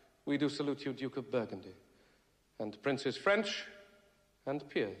 we do salute you, Duke of Burgundy, and Princes French and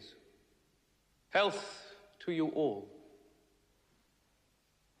peers. Health to you all.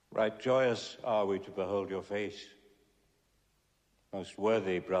 Right joyous are we to behold your face. Most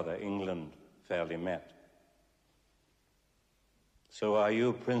worthy brother England fairly met. So are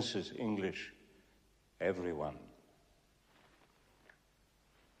you, princes English, everyone.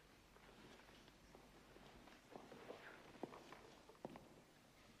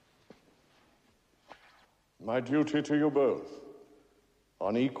 My duty to you both,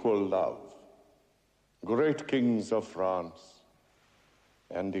 on equal love, great kings of France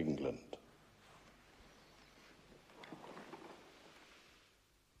and England.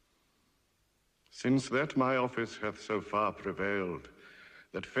 Since that my office hath so far prevailed,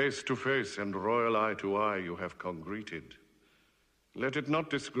 that face to face and royal eye to eye you have congreted, let it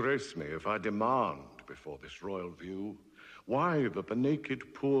not disgrace me if I demand before this royal view why that the naked,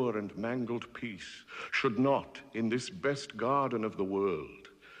 poor, and mangled peace should not, in this best garden of the world,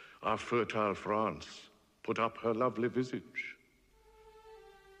 our fertile France, put up her lovely visage.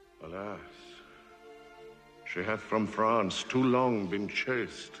 Alas, she hath from France too long been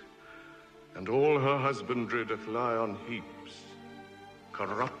chased, and all her husbandry doth lie on heaps,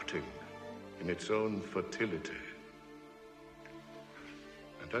 corrupting in its own fertility.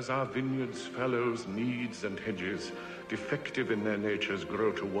 And as our vineyards, fallows, meads, and hedges, defective in their natures,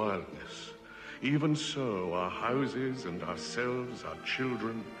 grow to wildness, even so our houses and ourselves, our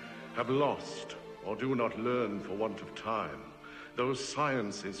children, have lost, or do not learn for want of time, those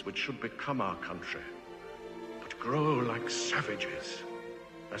sciences which should become our country, but grow like savages,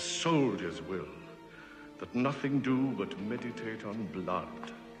 as soldiers will, that nothing do but meditate on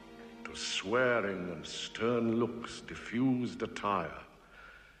blood, to swearing and stern looks, diffused attire,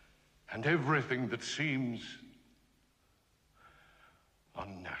 and everything that seems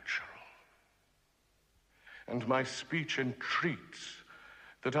unnatural. And my speech entreats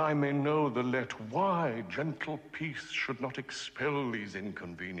that I may know the let why gentle peace should not expel these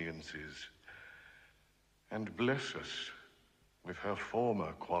inconveniences and bless us with her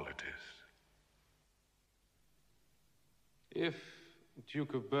former qualities. If,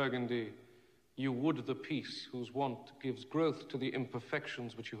 Duke of Burgundy, you would the peace whose want gives growth to the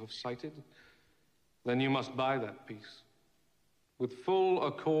imperfections which you have cited, then you must buy that peace, with full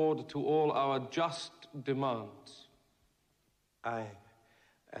accord to all our just demands. I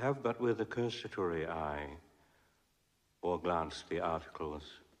have but with a cursory eye or glanced the articles.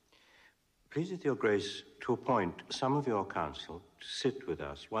 Pleaseth your grace to appoint some of your council to sit with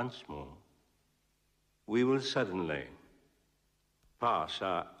us once more. We will suddenly pass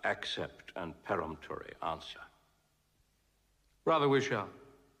our accept and peremptory answer. Rather we shall.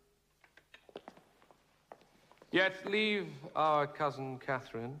 Yet leave our cousin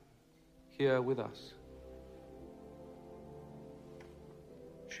Catherine here with us.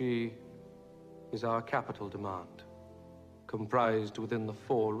 She is our capital demand, comprised within the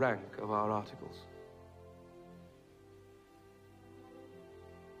 4 rank of our articles.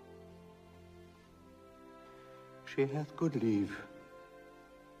 She hath good leave.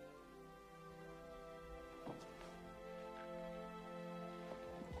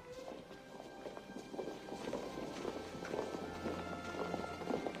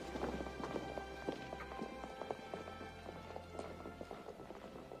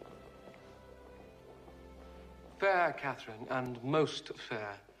 Fair Catherine, and most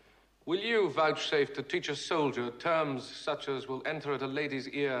fair, will you vouchsafe to teach a soldier terms such as will enter at a lady's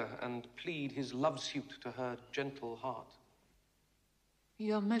ear and plead his love suit to her gentle heart?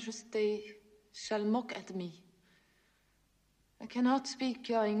 Your Majesty shall mock at me. I cannot speak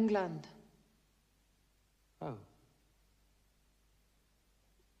your England. Oh.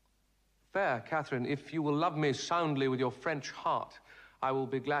 Fair Catherine, if you will love me soundly with your French heart, I will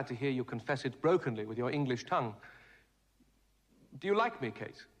be glad to hear you confess it brokenly with your English tongue. Do you like me,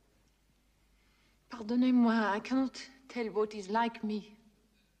 Kate? Pardonnez-moi, I cannot tell what is like me.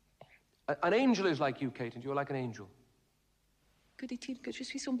 An angel is like you, Kate, and you are like an angel. Que dit-il que je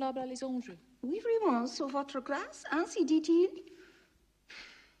suis semblable à les anges? Oui, vraiment, sur votre grâce, ainsi dit-il.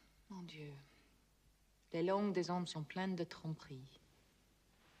 Mon Dieu, les langues des hommes sont pleines de tromperies.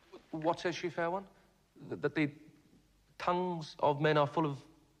 What says she, fair one? That the tongues of men are full of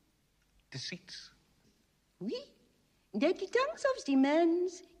deceits? Oui, that the tongues of the men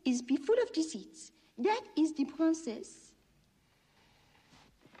is be full of deceits. That is the princess.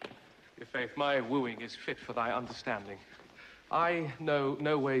 Your faith, my wooing is fit for thy understanding. I know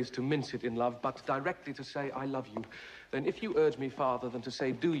no ways to mince it in love, but directly to say I love you. Then if you urge me farther than to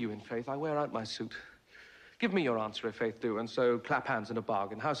say do you in faith, I wear out my suit. Give me your answer, if faith do, and so clap hands in a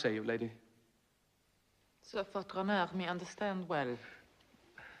bargain. How say you, lady? Sir, votre honneur, me understand well.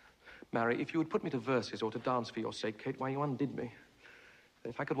 Mary, if you would put me to verses or to dance for your sake, Kate, why, you undid me.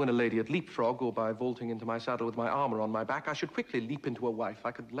 If I could win a lady at leapfrog or by vaulting into my saddle with my armor on my back, I should quickly leap into a wife.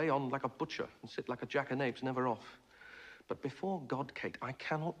 I could lay on like a butcher and sit like a jackanapes, never off. But before God, Kate, I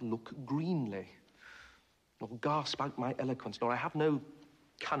cannot look greenly, nor gasp out my eloquence, nor I have no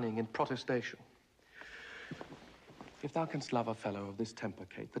cunning in protestation. If thou canst love a fellow of this temper,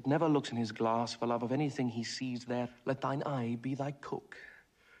 Kate, that never looks in his glass for love of anything he sees there, let thine eye be thy cook.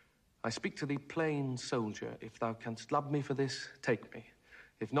 I speak to thee, plain soldier. If thou canst love me for this, take me.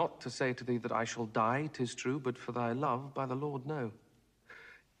 If not, to say to thee that I shall die, 'tis true, but for thy love, by the Lord, no.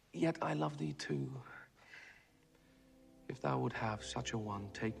 Yet I love thee too. If thou would have such a one,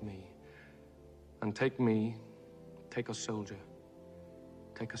 take me. And take me, take a soldier.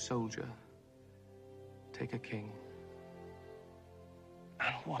 Take a soldier. Take a king.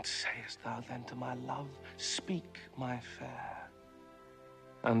 And what sayest thou then to my love? Speak, my fair.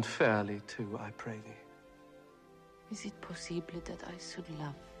 And fairly, too, I pray thee. Is it possible that I should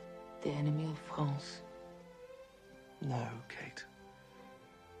love the enemy of France? No, Kate.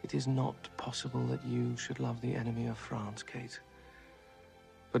 It is not possible that you should love the enemy of France, Kate.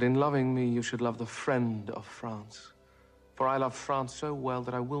 But in loving me, you should love the friend of France. For I love France so well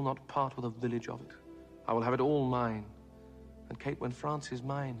that I will not part with a village of it. I will have it all mine. And Kate, when France is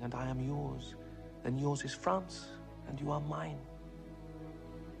mine and I am yours, then yours is France and you are mine.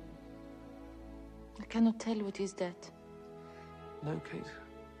 I cannot tell what is that. No, Kate.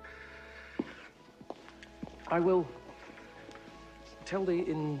 I will tell thee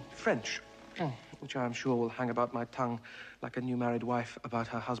in French, which I am sure will hang about my tongue like a new married wife about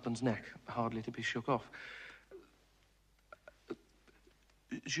her husband's neck, hardly to be shook off.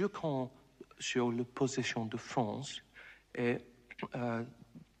 Je compte sur la position de France et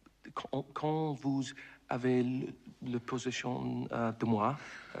quand vous avez la position de moi,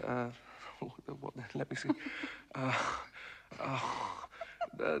 let me see.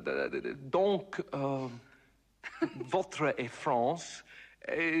 Donc, votre et France,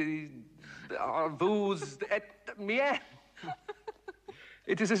 vous êtes mien.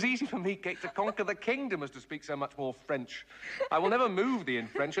 It is as easy for me, Kate, to conquer the kingdom as to speak so much more French. I will never move thee in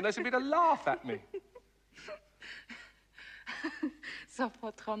French unless it be to laugh at me. Sauf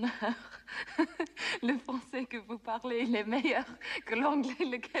votre honneur, le français que vous parlez est meilleur que l'anglais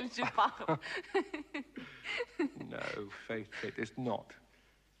lequel je parle. No, faith, Kate, it's not.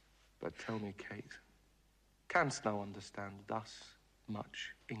 But tell me, Kate, canst thou understand thus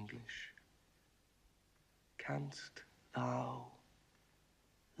much English? Canst thou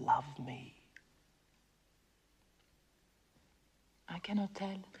love me? I cannot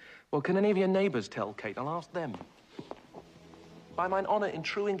tell. Well, can any of your neighbors tell, Kate? I'll ask them. By mine honor, in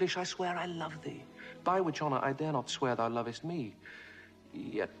true English, I swear I love thee. By which honor I dare not swear thou lovest me.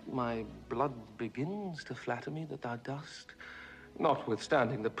 Yet my blood begins to flatter me that thou dost.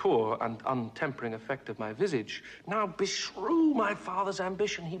 Notwithstanding the poor and untempering effect of my visage, now beshrew my father's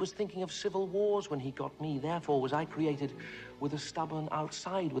ambition. He was thinking of civil wars when he got me. Therefore was I created with a stubborn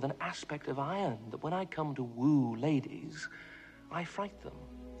outside, with an aspect of iron, that when I come to woo ladies, I fright them.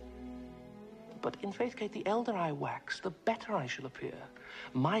 But in faith, Kate, the elder I wax, the better I shall appear.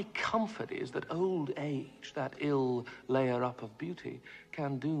 My comfort is that old age, that ill layer up of beauty,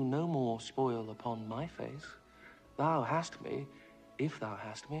 can do no more spoil upon my face. Thou hast me, if thou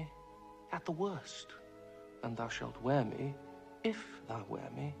hast me, at the worst. And thou shalt wear me, if thou wear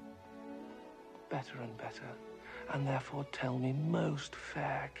me, better and better. And therefore tell me, most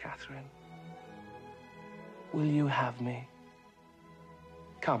fair Catherine, will you have me?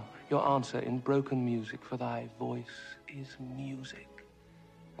 Come, your answer in broken music, for thy voice is music,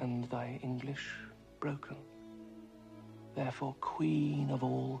 and thy English broken. Therefore, queen of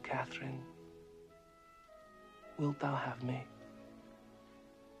all, Catherine, wilt thou have me?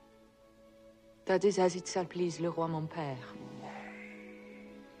 That is as it shall please le roi mon père.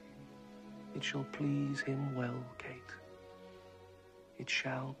 It shall please him well, Kate. It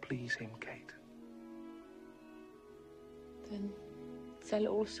shall please him, Kate. Then shall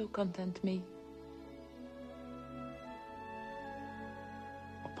also content me.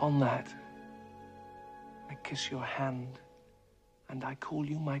 Upon that, I kiss your hand, and I call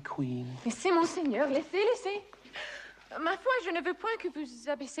you my queen. Laissez, monseigneur, laissez. Ma foi, je ne veux point que vous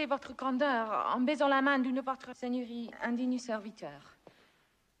abaissez votre grandeur en baisant la main d'une de votre seigneurie indigne serviteur.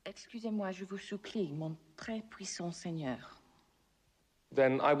 Excusez-moi, je vous supplie, mon très puissant seigneur.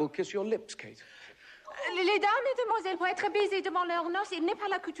 Then I will kiss your lips, Kate. Les dames et demoiselles vont être baisées devant leur noces. Il n'est pas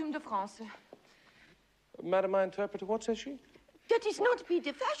la coutume de France. Madam, my interpreter, what says she? That is not be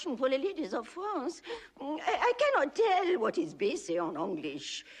the fashion for the ladies of France. I cannot tell what is baissé en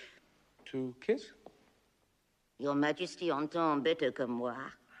English. To kiss? Your Majesty entend better que moi.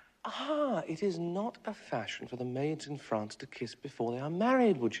 Ah, it is not a fashion for the maids in France to kiss before they are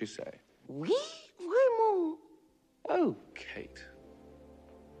married, would you say? Oui, vraiment. Oh, Kate.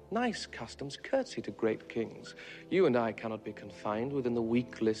 Nice customs curtsy to great kings. You and I cannot be confined within the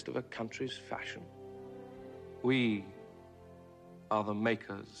weak list of a country's fashion. We are the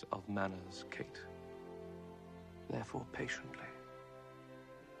makers of manners, Kate. Therefore, patiently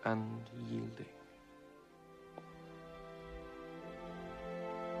and yielding.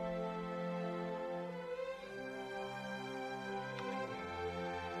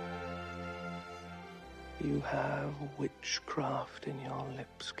 You have witchcraft in your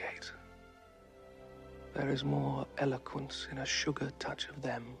lips, Kate. There is more eloquence in a sugar touch of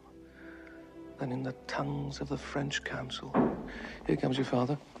them than in the tongues of the French council. Here comes your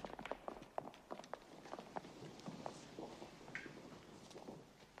father.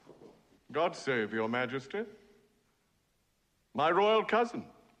 God save your majesty. My royal cousin,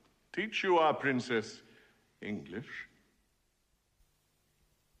 teach you our princess English.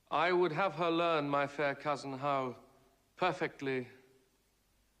 I would have her learn, my fair cousin, how perfectly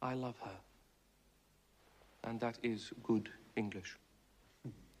I love her. And that is good English.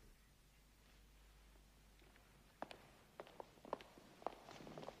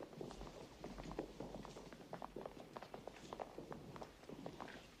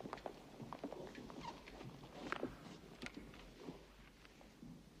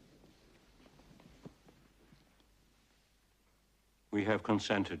 We have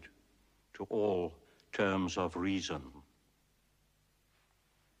consented to all terms of reason.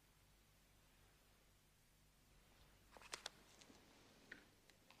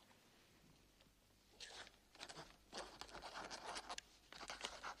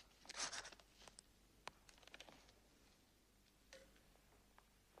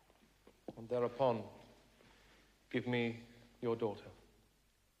 And thereupon, give me your daughter.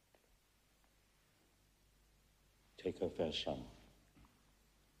 Take her, fair son.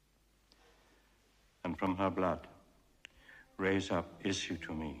 And from her blood, raise up issue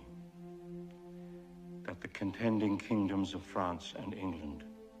to me, that the contending kingdoms of France and England,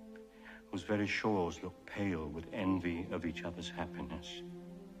 whose very shores look pale with envy of each other's happiness,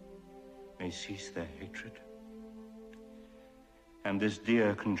 may cease their hatred. And this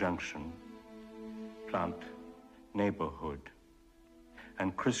dear conjunction plant neighborhood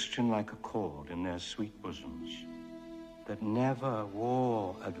and Christian-like accord in their sweet bosoms, that never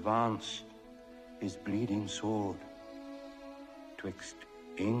war advanced his bleeding sword twixt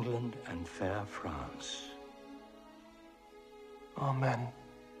England and fair France. Amen.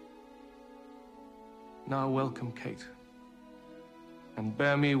 Now welcome, Kate, and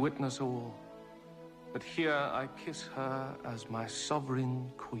bear me witness all, that here I kiss her as my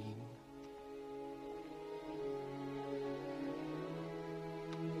sovereign queen.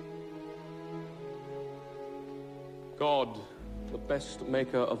 God, the best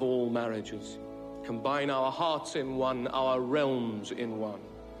maker of all marriages, combine our hearts in one, our realms in one.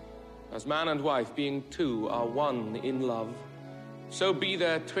 As man and wife, being two, are one in love, so be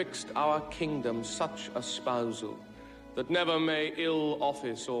there twixt our kingdoms such a spousal, that never may ill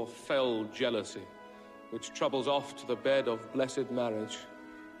office or fell jealousy, which troubles oft the bed of blessed marriage,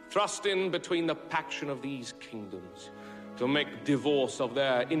 thrust in between the paction of these kingdoms, to make divorce of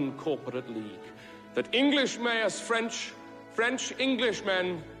their incorporate league, that English may as French, French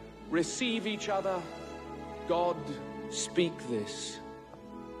Englishmen, receive each other. God, speak this.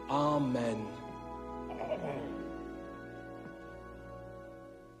 Amen.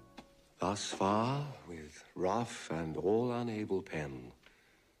 Thus far, with rough and all unable pen,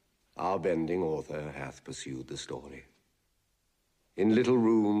 our bending author hath pursued the story. In little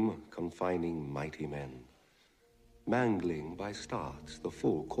room confining mighty men, mangling by starts the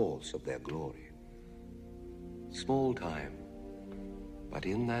full course of their glory. Small time, but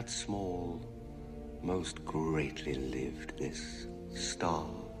in that small, most greatly lived this Star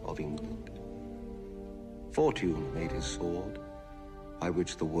of England. Fortune made his sword, by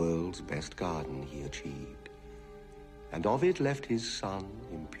which the world's best garden he achieved, and of it left his son,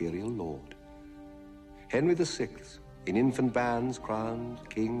 imperial lord. Henry VI, in infant bands crowned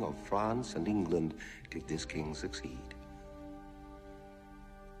King of France and England, did this king succeed,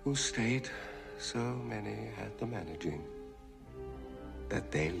 whose state so many had the managing. that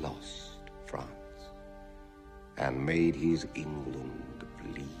they lost France, and made his England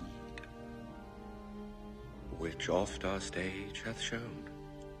bleed, which oft our stage hath shown.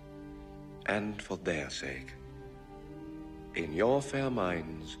 And for their sake, in your fair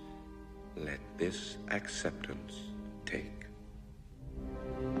minds, let this acceptance take.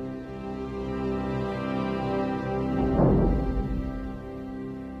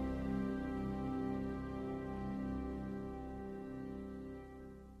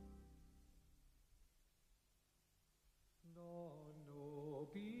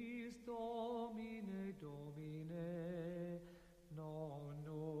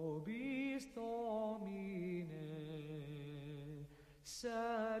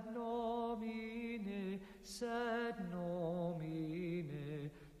 Sed nomine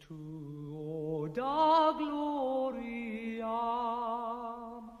tuo da gloriam.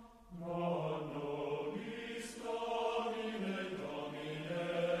 Non nobis Domine,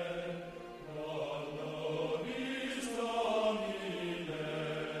 Domine, non nobis Domine,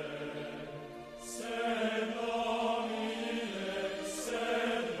 sed nomine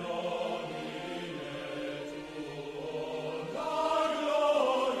tuo da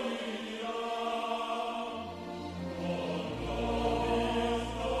gloriam.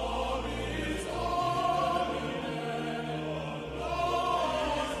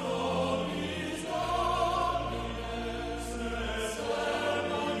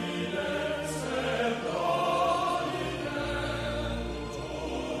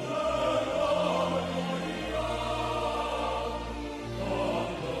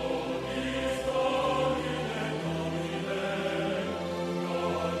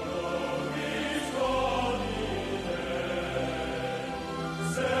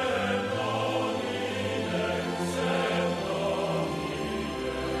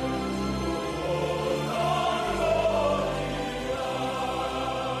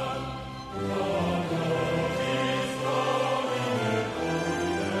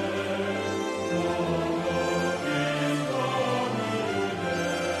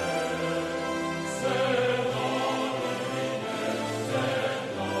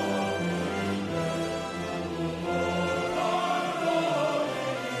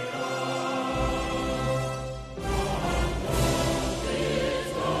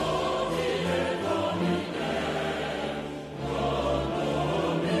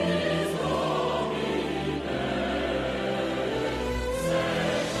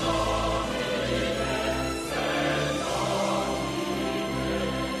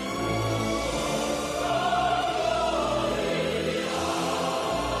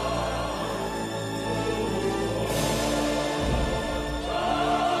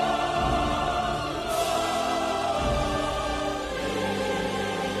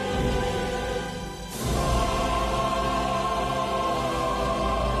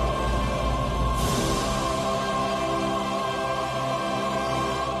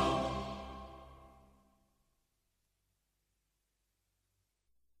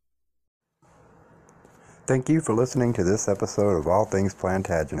 Thank you for listening to this episode of All Things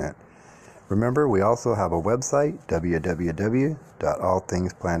Plantagenet. Remember, we also have a website,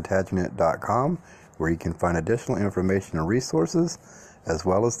 www.allthingsplantagenet.com, where you can find additional information and resources, as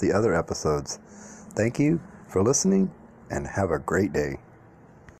well as the other episodes. Thank you for listening, and have a great day.